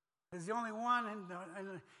 He's the only one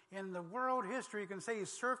in the world history you can say he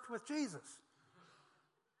surfed with Jesus.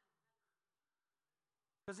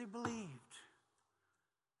 Because he believed.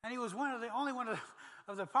 And he was only one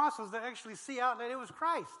of the apostles that actually see out that it was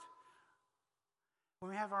Christ. When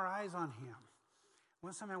we have our eyes on him.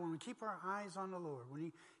 When we keep our eyes on the Lord. When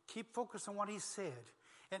we keep focused on what he said.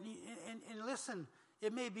 And listen,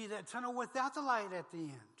 it may be that tunnel without the light at the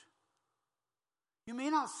end. You may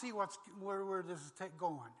not see where this is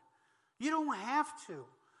going. You don't have to.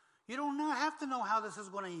 You don't have to know how this is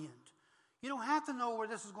going to end. You don't have to know where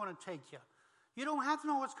this is going to take you. You don't have to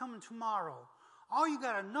know what's coming tomorrow. All you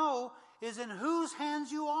got to know is in whose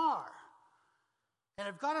hands you are. And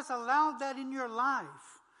if God has allowed that in your life,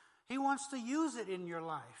 he wants to use it in your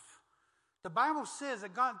life. The Bible says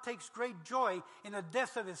that God takes great joy in the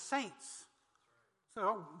death of his saints.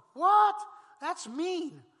 So, what? That's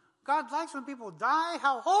mean. God likes when people die?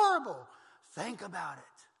 How horrible. Think about it.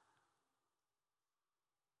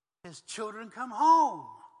 His children come home.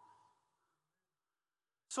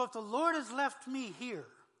 So if the Lord has left me here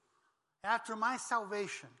after my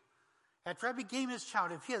salvation, After I became his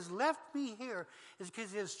child, if he has left me here, it's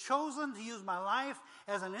because he has chosen to use my life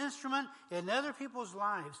as an instrument in other people's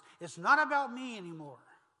lives. It's not about me anymore.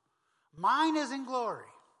 Mine is in glory.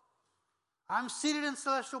 I'm seated in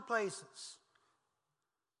celestial places.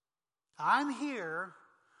 I'm here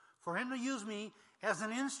for him to use me as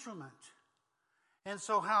an instrument. And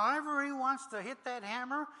so however he wants to hit that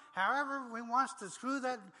hammer, however he wants to screw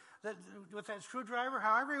that with that screwdriver,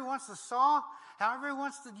 however he wants to saw, however he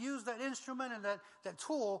wants to use that instrument and that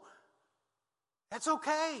tool, that's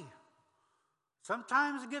okay.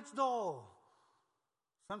 Sometimes it gets dull.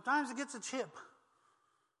 Sometimes it gets a chip.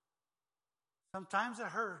 Sometimes it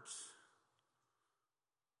hurts.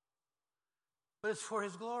 But it's for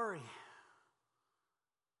his glory.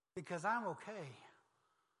 Because I'm okay.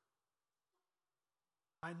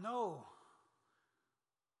 I know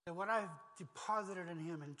that what I've deposited in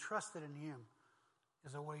him and trusted in him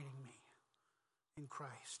is awaiting me in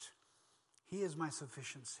Christ. He is my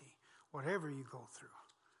sufficiency, whatever you go through.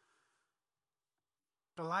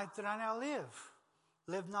 The life that I now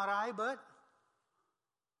live not I, but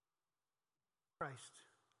Christ.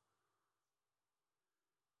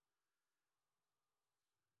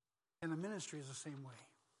 And the ministry is the same way.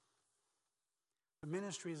 The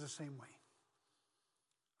ministry is the same way.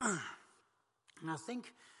 And I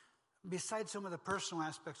think besides some of the personal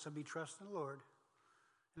aspects of me trusting the Lord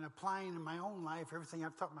and applying in my own life everything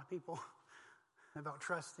I've taught my people about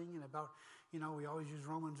trusting and about, we always use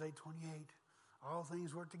Romans 8:28. All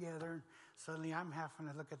things work together. And suddenly I'm having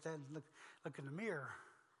to look at that and look in the mirror.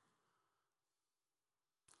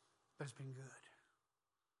 But it's been good.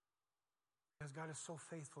 Because God is so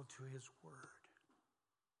faithful to his word.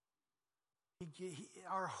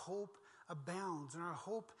 Our hope abounds and our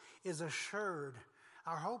hope is assured.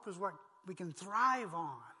 Our hope is what we can thrive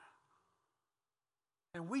on.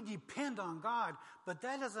 And we depend on God, but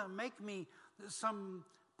that doesn't make me some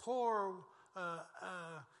poor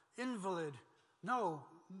invalid. No,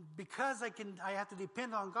 because I have to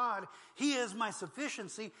depend on God. He is my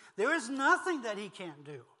sufficiency. There is nothing that he can't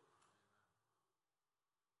do.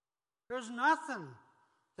 There's nothing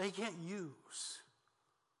that he can't use.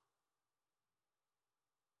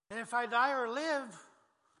 And if I die or live,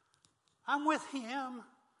 I'm with him.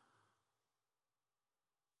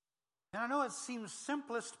 And I know it seems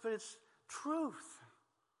simplest, but it's truth.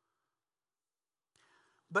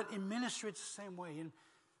 But in ministry, it's the same way. In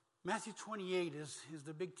Matthew 28 is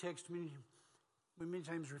the big text we many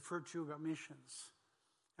times refer to about missions.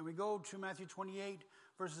 And we go to Matthew 28,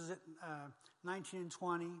 verses 19 and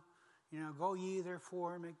 20. Go ye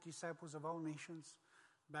therefore, make disciples of all nations,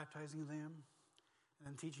 baptizing them, and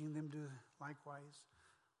then teaching them to do likewise.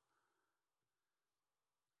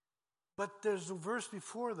 But there's a verse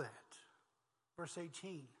before that, verse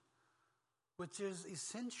 18, which is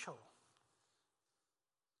essential.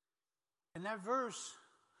 And that verse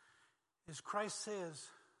is Christ says,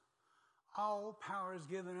 all power is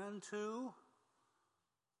given unto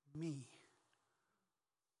me,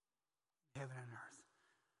 heaven and earth.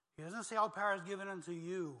 He doesn't say all power is given unto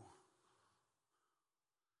you.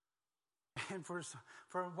 And for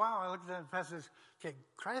a while I looked at that passage, okay,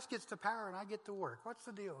 Christ gets the power and I get to work. What's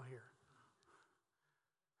the deal here?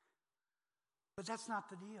 But that's not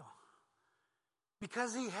the deal.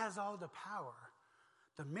 Because he has all the power,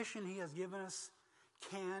 the mission he has given us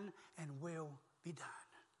can and will be done.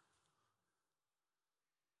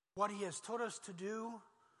 What he has told us to do,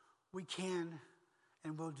 we can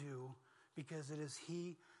and will do because it is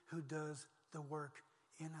he who does the work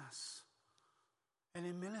in us. And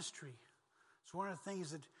in ministry, it's one of the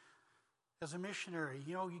things that as a missionary,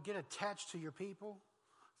 you get attached to your people.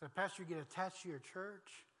 As a pastor, you get attached to your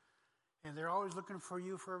church. And they're always looking for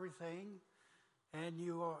you for everything. And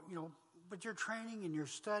but your training and your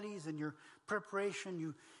studies and your preparation,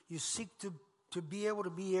 you seek to be able to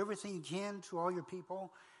be everything you can to all your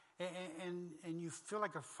people. And you feel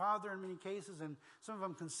like a father in many cases, and some of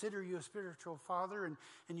them consider you a spiritual father.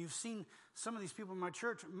 And you've seen some of these people in my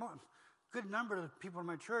church, good number of the people in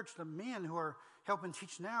my church, the men who are helping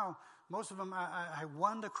teach now, most of them I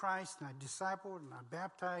won to Christ, and I discipled, and I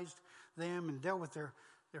baptized them, and dealt with their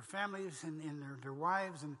families and their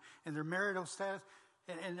wives and their marital status.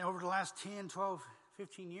 And over the last 10, 12,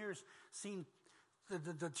 15 years, seen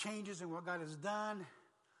the changes in what God has done.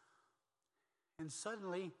 And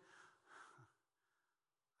suddenly,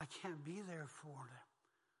 I can't be there for them.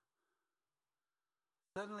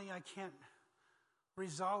 Suddenly, I can't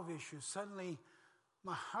resolve issues. Suddenly,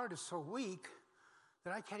 my heart is so weak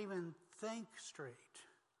that I can't even think straight.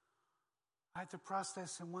 I have to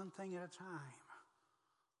process in one thing at a time.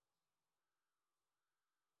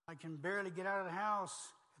 I can barely get out of the house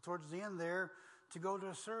towards the end there to go to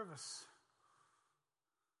a service.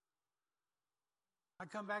 I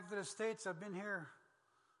come back to the States. I've been here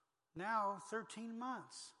now 13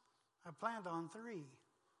 months. I planned on 3.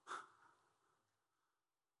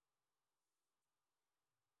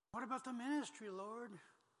 What about the ministry, Lord?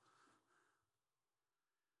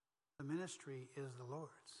 The ministry is the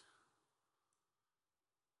Lord's.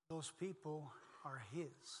 Those people are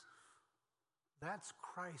His. That's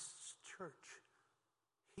Christ's church.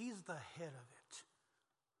 He's the head of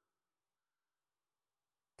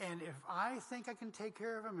it. And if I think I can take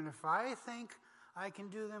care of them, and if I think I can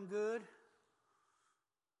do them good,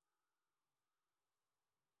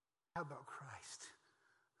 how about Christ?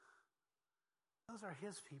 Those are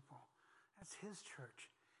His people. That's His church.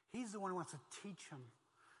 He's the one who wants to teach them.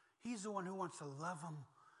 He's the one who wants to love them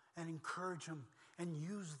and encourage them and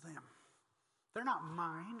use them. They're not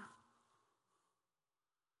mine.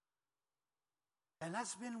 And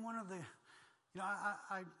that's been one of the,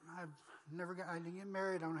 I didn't get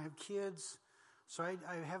married, I don't have kids, so I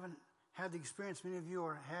haven't had the experience many of you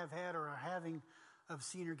have had or are having of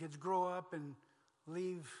seeing your kids grow up and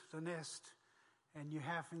leave the nest, and you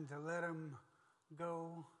having to let them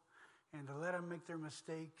go and to let them make their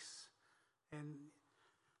mistakes. And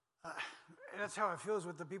that's how it feels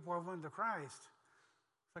with the people I've won to Christ.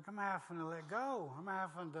 It's like I'm having to let go. I'm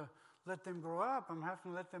having to let them grow up. I'm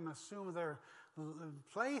having to let them assume their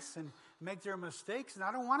place and make their mistakes. And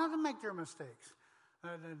I don't want them to make their mistakes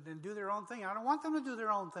and do their own thing. I don't want them to do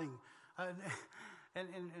their own thing. And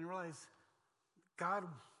realize God,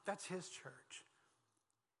 that's His church.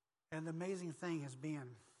 And the amazing thing has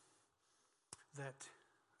been that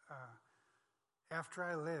after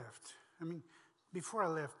I left, before I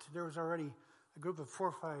left, there was already a group of 4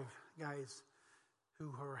 or 5 guys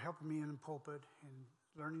who were helping me in the pulpit and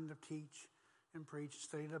learning to teach and preach,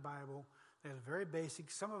 study the Bible. They had very basic.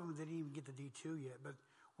 Some of them didn't even get the D2 yet, but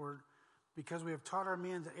because we have taught our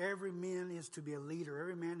men that every man is to be a leader.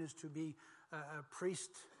 Every man is to be a priest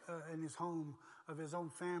in his home, of his own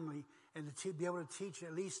family, and to be able to teach,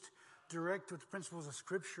 at least direct with the principles of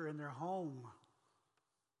Scripture in their home.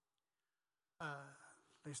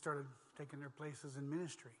 They started taking their places in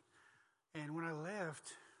ministry. And when I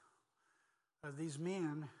left, these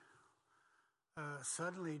men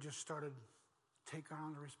suddenly just started taking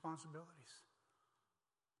on the responsibilities.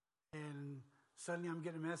 And suddenly I'm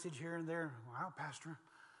getting a message here and there. Wow, Pastor,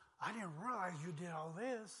 I didn't realize you did all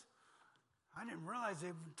this. I didn't realize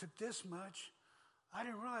it took this much. I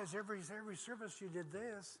didn't realize every service you did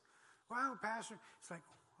this. Wow, Pastor. It's like,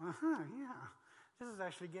 yeah. This is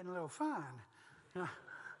actually getting a little fun.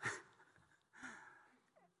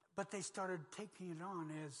 But they started taking it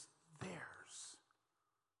on as theirs.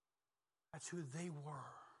 That's who they were.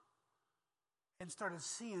 And started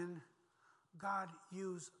seeing God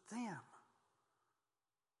use them.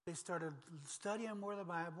 They started studying more of the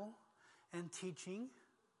Bible and teaching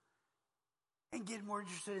and getting more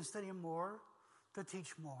interested in studying more to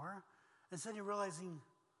teach more. And suddenly realizing,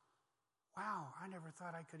 wow, I never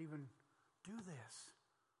thought I could even do this.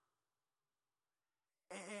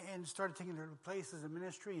 And started taking their places in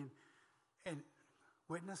ministry and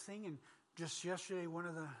witnessing. And just yesterday, one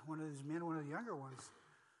of these men, one of the younger ones,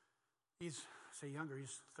 he's 30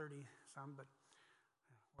 some, but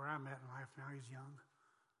where I'm at in life now, he's young.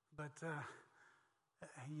 But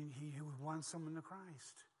he won someone to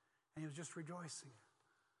Christ, and he was just rejoicing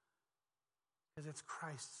because it's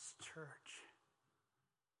Christ's church.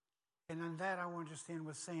 And on that, I want to just end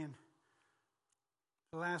with saying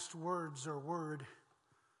the last words or word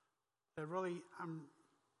that really I'm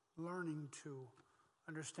learning to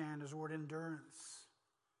understand is the word endurance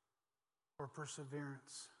or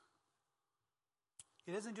perseverance.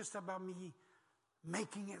 It isn't just about me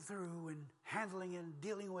making it through and handling it and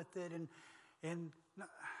dealing with it and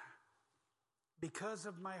because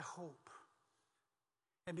of my hope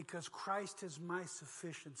and because Christ is my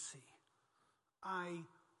sufficiency, I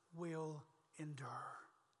will endure.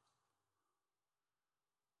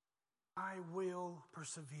 I will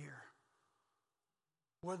persevere.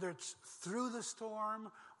 Whether it's through the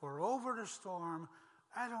storm or over the storm,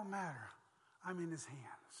 I don't matter. I'm in His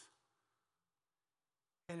hands.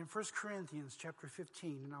 And in 1 Corinthians chapter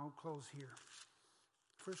 15, and I'll close here.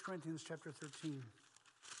 1 Corinthians chapter 13.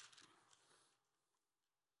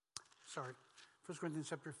 1 Corinthians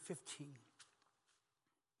chapter 15.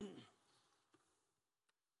 1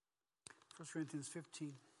 Corinthians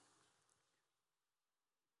 15.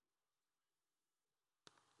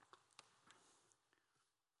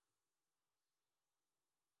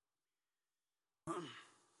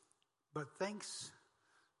 But thanks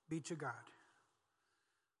be to God,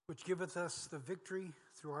 which giveth us the victory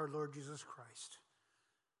through our Lord Jesus Christ.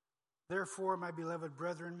 Therefore, my beloved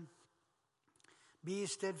brethren, be ye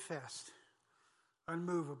steadfast,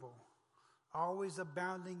 unmovable, always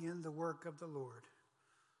abounding in the work of the Lord,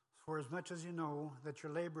 for as much as you know that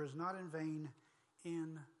your labor is not in vain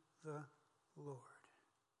in the Lord.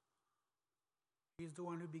 He's the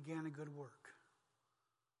one who began a good work,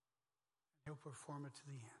 and he'll perform it to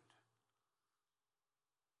the end.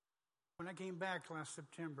 When I came back last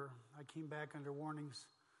September, I came back under warnings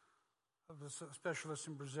of the specialists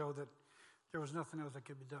in Brazil that there was nothing else that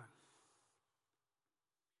could be done.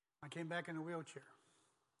 I came back in a wheelchair.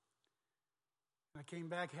 I came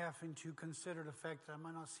back having to consider the fact that I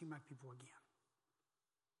might not see my people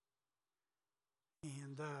again.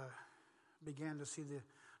 And began to see the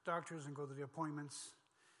doctors and go to the appointments.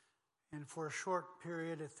 And for a short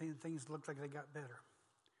period, things looked like they got better.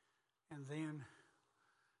 And then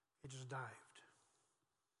it just dived.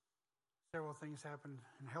 Several things happened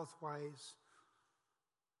in health-wise.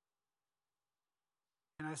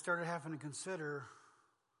 And I started having to consider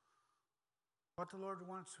what the Lord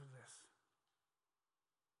wants with this.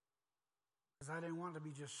 Because I didn't want to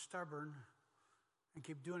be just stubborn and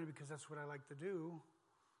keep doing it because that's what I like to do.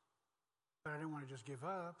 But I didn't want to just give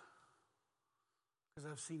up. Because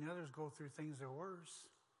I've seen others go through things that are worse.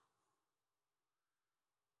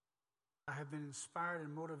 I have been inspired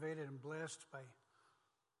and motivated and blessed by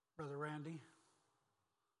Brother Randy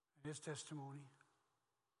and his testimony.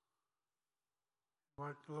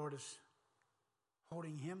 What the Lord is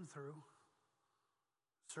holding him through.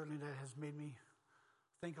 Certainly that has made me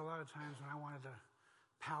think a lot of times when I wanted to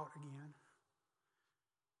pout again.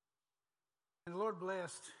 And the Lord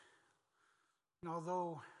blessed, and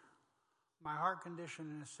although my heart condition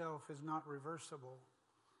in itself is not reversible,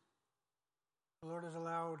 the Lord has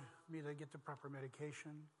allowed me to get the proper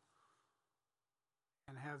medication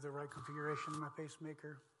and have the right configuration in my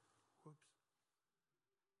pacemaker.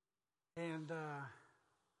 And to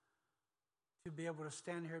be able to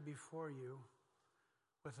stand here before you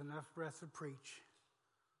with enough breath to preach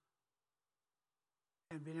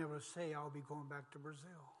and being able to say, I'll be going back to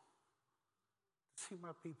Brazil to see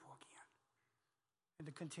my people again and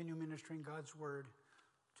to continue ministering God's word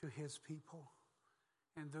to his people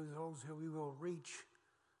and those who we will reach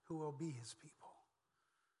who will be his people.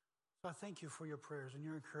 So I thank you for your prayers and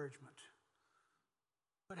your encouragement.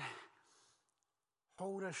 But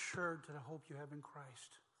hold assured to the hope you have in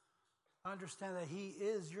Christ. Understand that he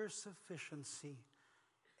is your sufficiency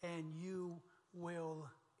and you will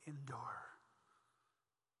endure.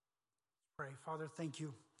 Pray. Father, thank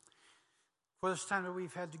you for this time that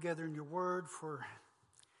we've had together in your word, for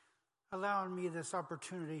allowing me this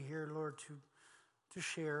opportunity here, Lord, to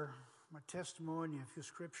share my testimony and a few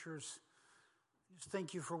scriptures. Just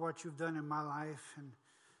thank you for what you've done in my life and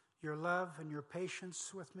your love and your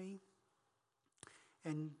patience with me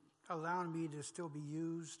and allowing me to still be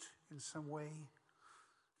used in some way.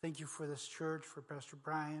 Thank you for this church, for Pastor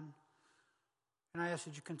Brian. And I ask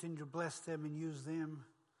that you continue to bless them and use them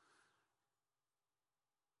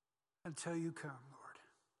until you come, Lord.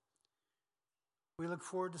 We look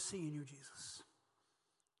forward to seeing you, Jesus.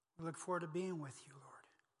 We look forward to being with you, Lord.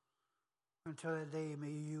 Until that day, may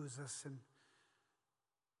you use us and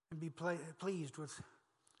be pleased with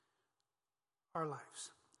our lives.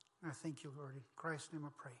 And I thank you, Lord. In Christ's name I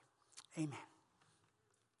pray. Amen.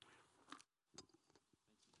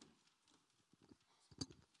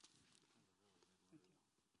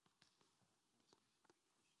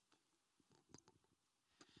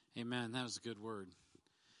 Amen. That was a good word.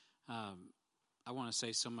 I want to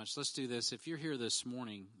say so much. Let's do this. If you're here this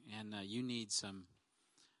morning and you need some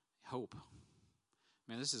hope,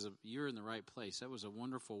 man, you're in the right place. That was a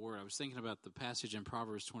wonderful word. I was thinking about the passage in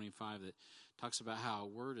Proverbs 25 that talks about how a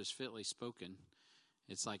word is fitly spoken.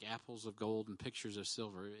 It's like apples of gold and pictures of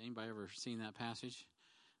silver. Anybody ever seen that passage?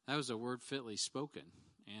 That was a word fitly spoken.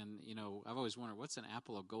 And, I've always wondered, what's an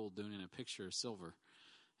apple of gold doing in a picture of silver?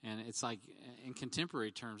 And it's like, in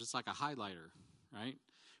contemporary terms, it's like a highlighter, right?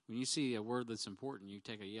 When you see a word that's important, you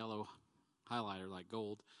take a yellow highlighter like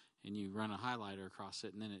gold, and you run a highlighter across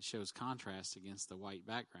it, and then it shows contrast against the white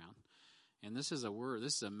background. And this is a word,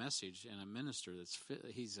 this is a message, and a minister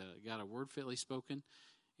he's got a word fitly spoken,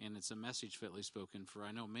 and it's a message fitly spoken for,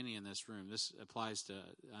 I know, many in this room. This applies to,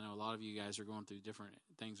 I know a lot of you guys are going through different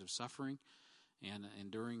things of suffering and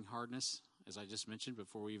enduring hardness, as I just mentioned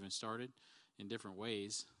before we even started, in different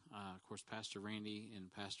ways. Of course, Pastor Randy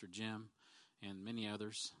and Pastor Jim and many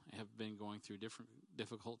others have been going through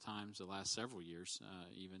difficult times the last several years.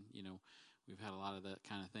 Even, we've had a lot of that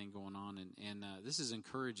kind of thing going on. And this is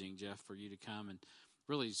encouraging, Jeff, for you to come. And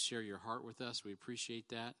really share your heart with us. We appreciate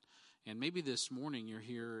that. And maybe this morning you're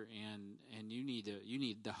here and you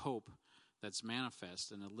need the hope that's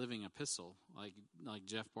manifest in a living epistle, like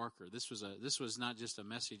Jeff Barker. This was not just a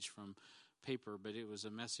message from paper, but it was a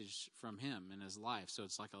message from him in his life. So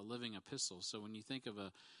it's like a living epistle. So when you think of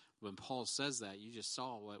when Paul says that, you just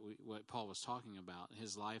saw what Paul was talking about.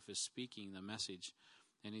 His life is speaking the message,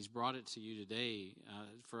 and he's brought it to you today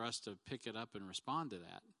for us to pick it up and respond to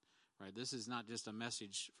that. Right? This is not just a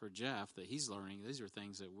message for Jeff that he's learning. These are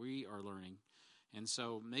things that we are learning. And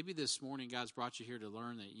so maybe this morning God's brought you here to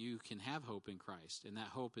learn that you can have hope in Christ. And that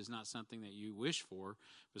hope is not something that you wish for,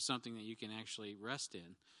 but something that you can actually rest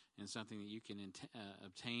in, and something that you can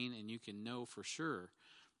obtain, and you can know for sure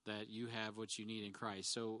that you have what you need in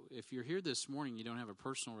Christ. So if you're here this morning, you don't have a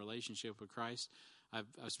personal relationship with Christ. I've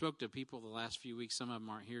spoke to people the last few weeks. Some of them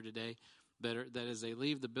aren't here today. That as they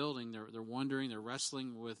leave the building, they're wondering, they're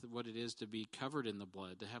wrestling with what it is to be covered in the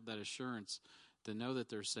blood, to have that assurance, to know that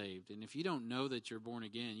they're saved. And if you don't know that you're born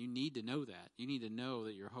again, you need to know that. You need to know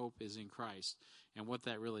that your hope is in Christ and what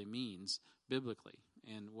that really means biblically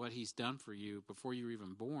and what he's done for you before you were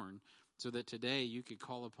even born, so that today you could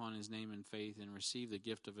call upon his name in faith and receive the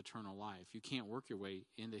gift of eternal life. You can't work your way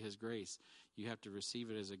into his grace. You have to receive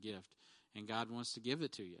it as a gift, and God wants to give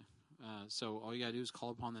it to you. So all you got to do is call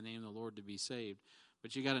upon the name of the Lord to be saved.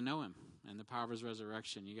 But you got to know him and the power of his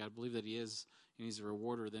resurrection. You got to believe that he is, and he's a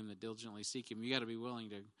rewarder of them that diligently seek him. You got to be willing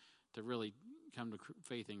to really come to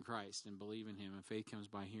faith in Christ and believe in him. And faith comes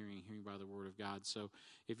by hearing, hearing by the word of God. So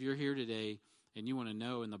if you're here today and you want to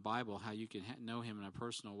know in the Bible how you can know him in a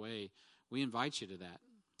personal way, we invite you to that.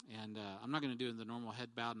 And I'm not going to do the normal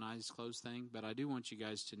head bowed and eyes closed thing, but I do want you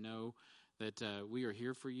guys to know that we are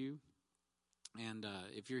here for you. And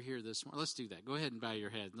if you're here this morning, let's do that. Go ahead and bow your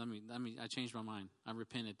head. I changed my mind. I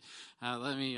repented. Let me